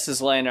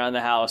VHSs laying around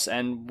the house,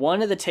 and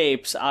one of the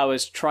tapes I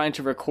was trying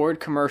to record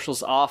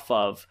commercials off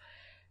of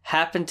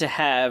happened to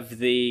have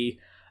the,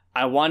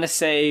 I want to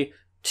say,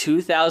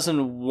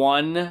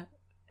 2001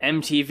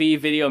 MTV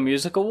Video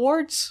Music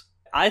Awards.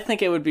 I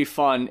think it would be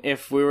fun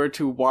if we were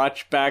to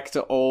watch back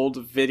to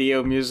old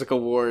Video Music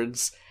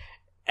Awards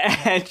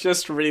and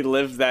just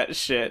relive that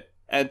shit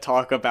and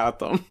talk about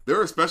them. There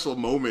are special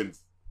moments,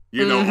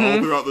 all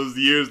throughout those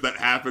years that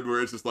happened where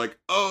it's just like,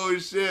 oh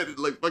shit,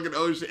 like fucking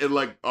oh shit, and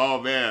like,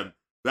 oh man,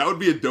 that would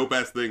be a dope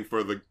ass thing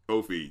for the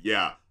Ko-fi.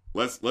 Yeah,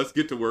 let's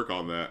get to work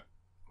on that.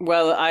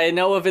 Well, I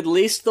know of at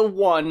least the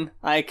one.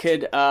 I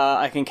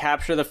can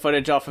capture the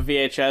footage off of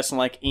VHS and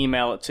like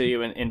email it to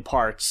you in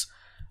parts,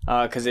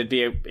 because it'd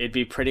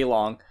be pretty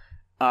long,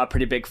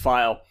 pretty big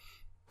file.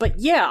 But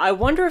yeah, I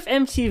wonder if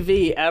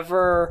MTV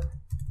ever.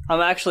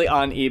 I'm actually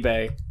on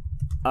eBay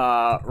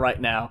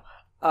right now.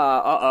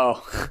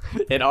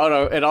 It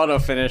auto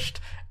finished.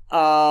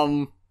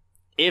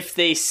 If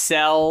they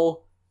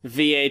sell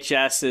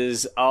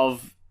VHSs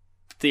of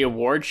the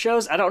award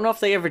shows, I don't know if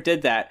they ever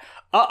did that.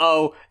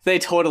 They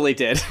totally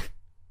did.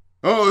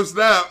 Oh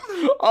snap!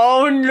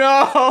 Oh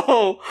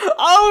no!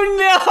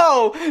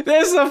 Oh no!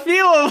 There's a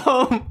few of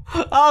them.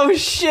 Oh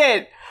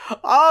shit!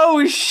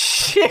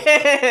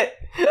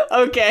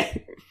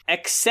 Okay.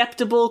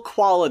 Acceptable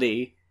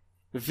quality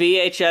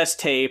VHS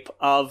tape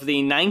of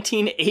the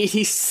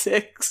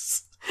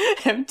 1986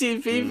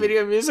 MTV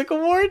Video Music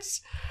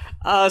Awards.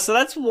 So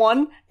that's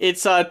one.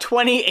 It's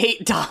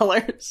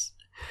 $28.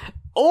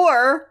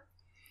 Or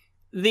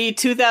the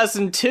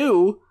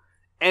 2002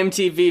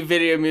 MTV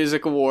Video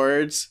Music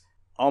Awards.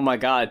 Oh my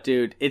god,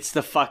 dude. This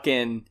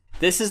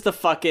is the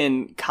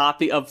fucking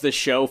copy of the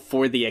show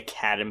for the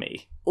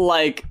Academy.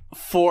 Like,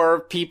 for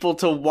people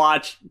to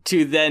watch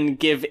to then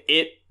give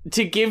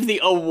the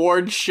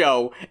award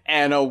show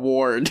an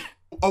award.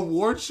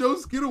 Award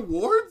shows get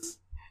awards?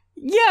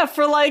 Yeah,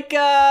 for like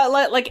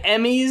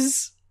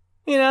Emmys,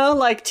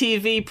 like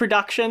TV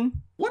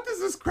production. What does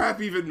this crap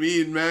even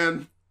mean,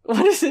 man?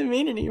 What does it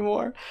mean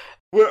anymore?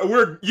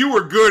 You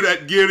were good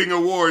at getting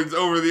awards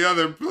over the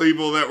other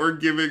people that were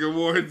giving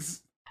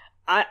awards.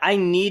 I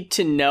need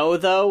to know,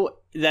 though,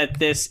 that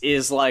this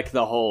is like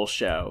the whole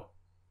show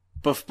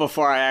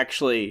before I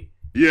actually...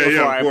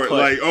 Yeah, of course.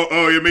 Like,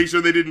 you make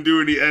sure they didn't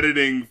do any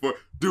editing for...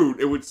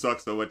 Dude, it would suck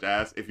so much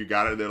ass if you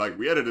got it and they're like,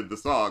 we edited the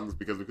songs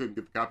because we couldn't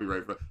get the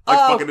copyright for it. Like,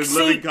 fucking in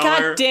living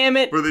color. God damn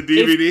it. For the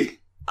DVD.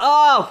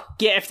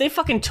 If they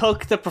fucking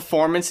took the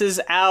performances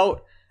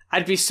out,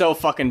 I'd be so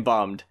fucking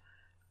bummed.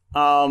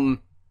 I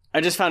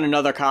just found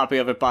another copy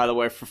of it, by the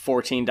way, for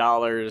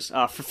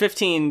 $14, for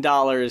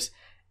 $15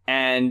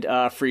 and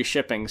free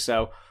shipping.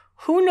 So,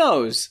 who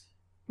knows?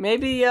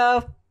 Maybe,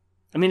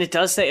 it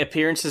does say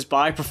appearances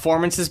by,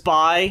 performances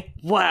by.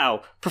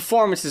 Wow,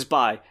 performances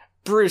by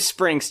Bruce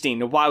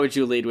Springsteen. Why would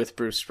you lead with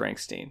Bruce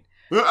Springsteen?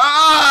 They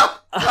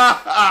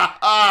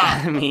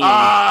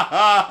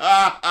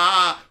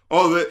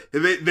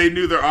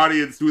knew their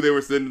audience, who they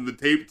were sending the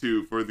tape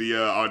to for the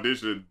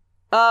audition.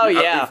 Oh,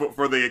 yeah.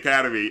 For the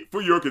Academy.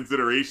 For your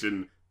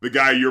consideration, the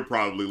guy you're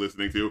probably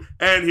listening to.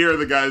 And here are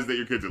the guys that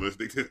your kids are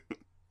listening to.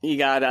 You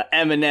got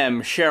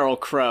Eminem, Sheryl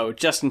Crow,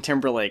 Justin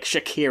Timberlake,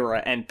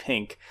 Shakira, and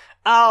Pink.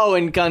 Oh,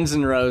 and Guns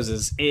N'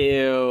 Roses.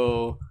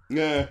 Ew.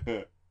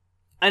 And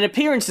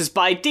appearances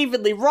by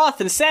David Lee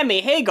Roth and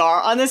Sammy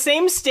Hagar on the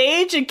same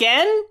stage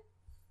again?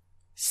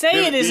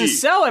 Say it isn't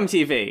so,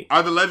 MTV.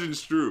 Are the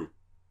legends true?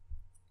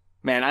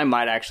 Man, I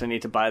might actually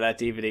need to buy that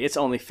DVD. It's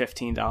only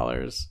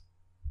 $15.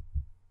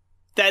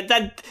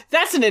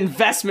 That's an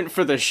investment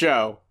for the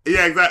show.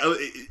 Yeah,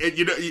 exactly.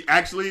 And,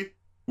 actually,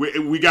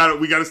 we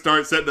gotta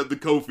start setting up the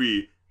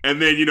Ko-fi,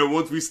 and then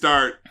once we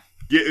start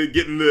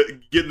getting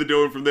the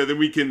dough from there, then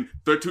we can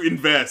start to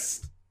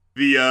invest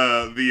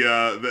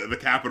the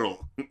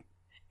capital.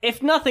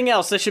 If nothing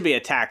else, this should be a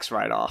tax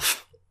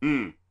write-off.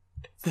 Mm.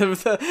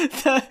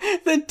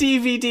 The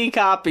DVD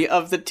copy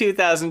of the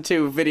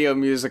 2002 Video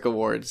Music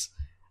Awards.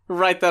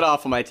 Write that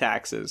off on my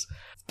taxes.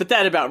 But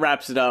that about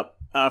wraps it up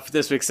for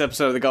this week's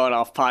episode of the Going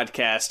Off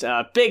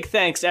podcast. Big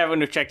thanks to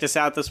everyone who checked us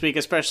out this week,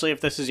 especially if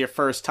this is your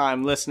first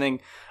time listening.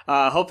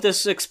 Hope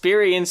this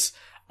experience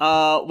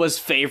was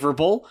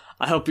favorable.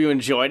 I hope you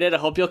enjoyed it. I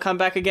hope you'll come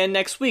back again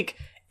next week.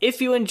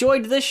 If you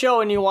enjoyed this show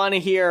and you want to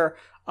hear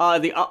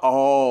I'm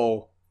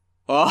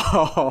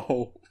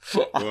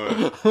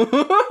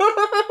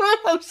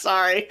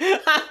sorry.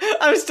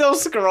 I'm still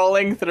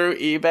scrolling through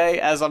eBay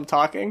as I'm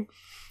talking.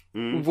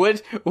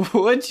 Would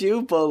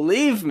you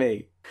believe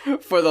me?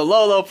 For the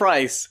low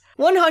price,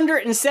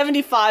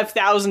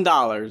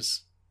 $175,000,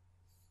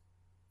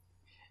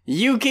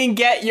 you can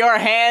get your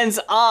hands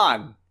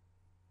on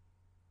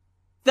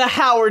the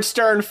Howard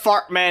Stern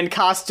Fartman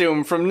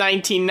costume from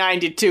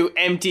 1992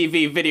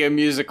 MTV Video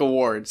Music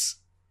Awards.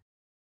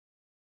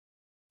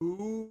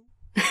 Who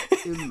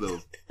in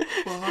the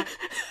fuck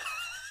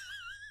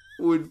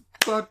would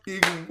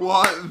fucking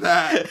want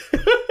that?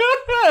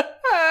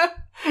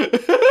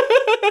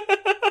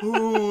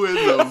 Who in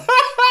the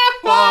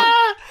fuck?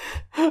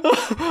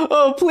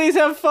 Oh, please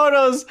have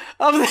photos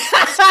of the... It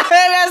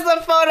has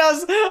the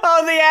photos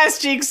of the ass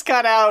cheeks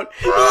cut out.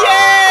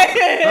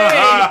 Yay!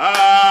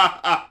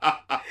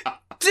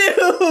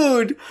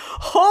 Dude!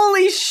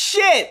 Holy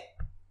shit!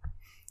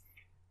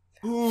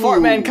 Ooh.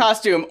 Fartman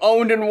costume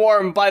owned and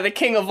worn by the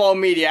king of all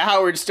media,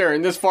 Howard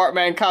Stern. This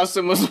Fartman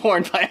costume was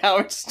worn by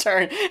Howard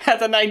Stern at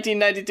the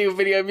 1992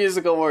 Video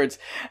Music Awards.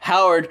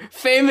 Howard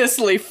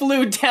famously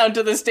flew down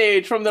to the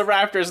stage from the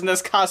rafters in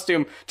this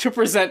costume to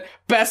present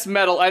Best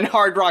Metal and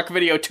Hard Rock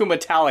Video to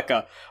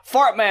Metallica.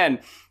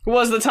 Fartman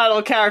was the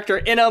title character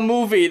in a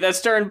movie that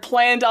Stern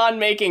planned on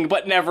making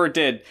but never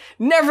did.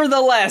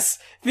 Nevertheless,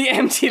 the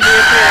MTV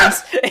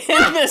appearance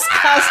in this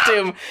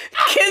costume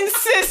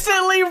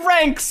consistently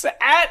ranks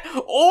at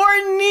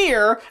or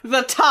near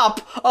the top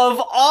of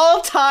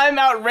all-time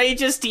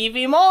outrageous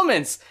TV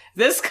moments.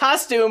 This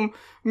costume,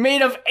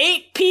 made of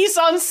 8-piece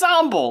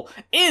ensemble,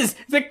 is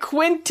the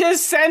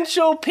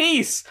quintessential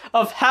piece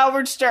of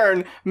Howard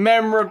Stern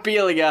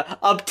memorabilia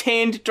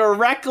obtained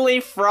directly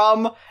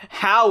from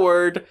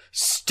Howard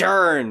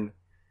Stern.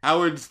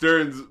 Howard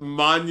Stern's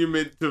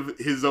monument to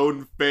his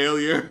own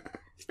failure.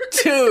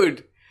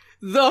 Dude,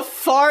 the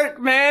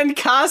Fartman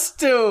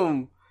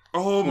costume.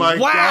 Oh my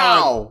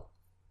God.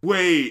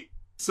 Wait,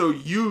 so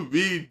you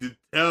mean to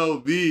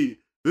tell me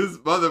this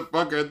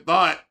motherfucker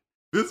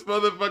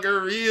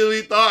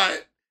really thought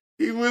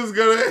he was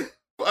gonna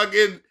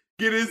fucking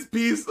get his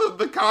piece of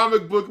the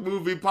comic book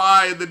movie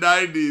pie in the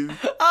 90s.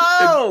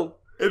 Oh!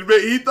 And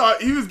he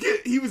thought he was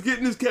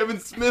getting his Kevin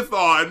Smith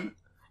on.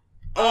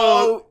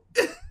 Oh.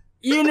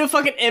 You knew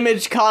fucking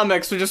Image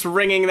Comics were just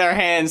wringing their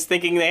hands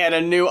thinking they had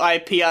a new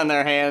IP on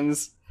their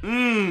hands.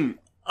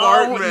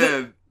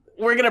 Fartman.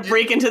 We're gonna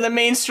break into the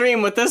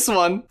mainstream with this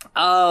one.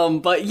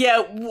 But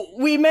yeah,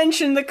 we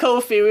mentioned the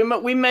Ko-fi,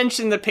 we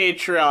mentioned the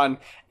Patreon.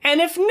 And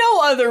if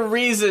no other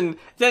reason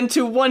than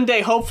to one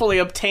day hopefully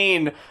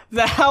obtain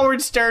the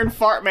Howard Stern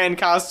Fartman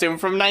costume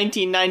from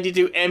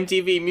 1992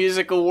 MTV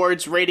Music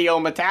Awards Radio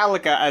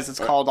Metallica, as it's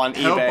called on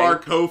eBay. Help our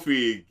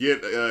Ko-fi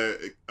get,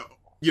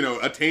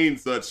 attain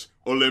such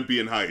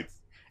Olympian heights.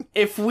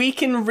 If we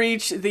can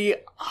reach the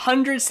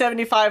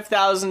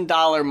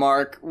 $175,000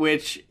 mark,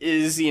 which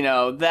is,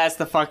 that's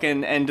the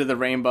fucking end of the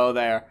rainbow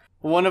there.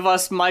 One of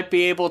us might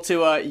be able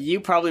to, you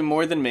probably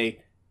more than me,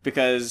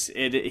 because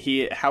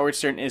Howard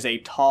Stern is a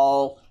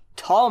tall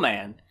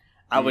man.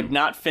 I would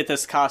not fit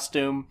this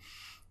costume.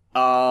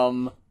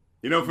 For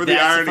the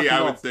irony,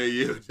 I would say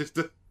you just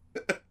to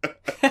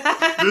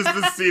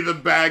see the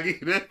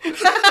baggy.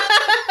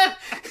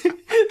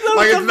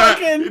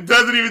 It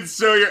doesn't even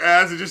show your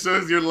ass; it just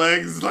shows your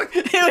legs. Like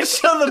it would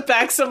show the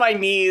backs of my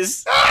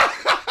knees.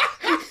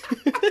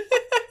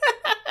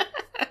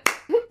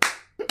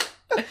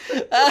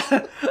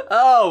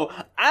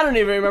 I don't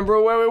even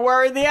remember where we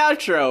were in the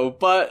outro,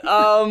 but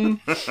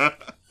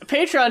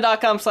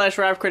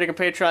patreon.com/rapcritic and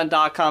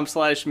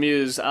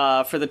patreon.com/muse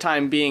for the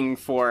time being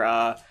for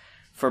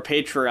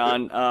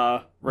Patreon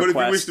requests. But if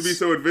you wish to be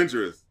so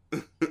adventurous.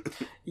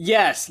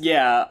 Yes,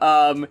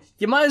 yeah.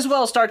 You might as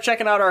well start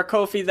checking out our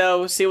Ko-fi,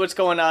 though, see what's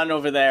going on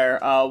over there.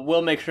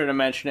 We'll make sure to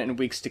mention it in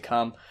weeks to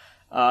come.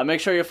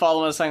 Make sure you're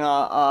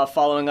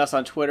following us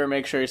on Twitter.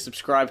 Make sure you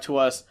subscribe to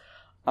us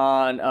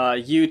on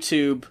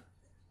YouTube.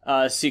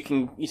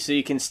 So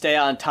you can stay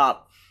on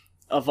top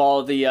of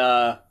all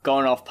the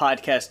Going Off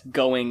podcast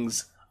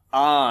goings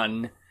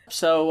on.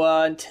 So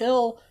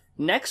until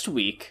next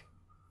week,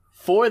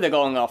 For the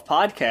Going Off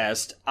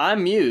podcast,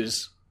 I'm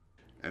Muse.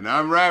 And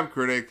I'm Rap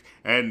Critic,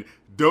 and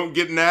don't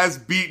get an ass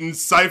beaten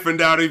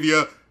siphoned out of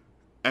you,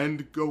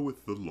 and go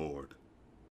with the Lord.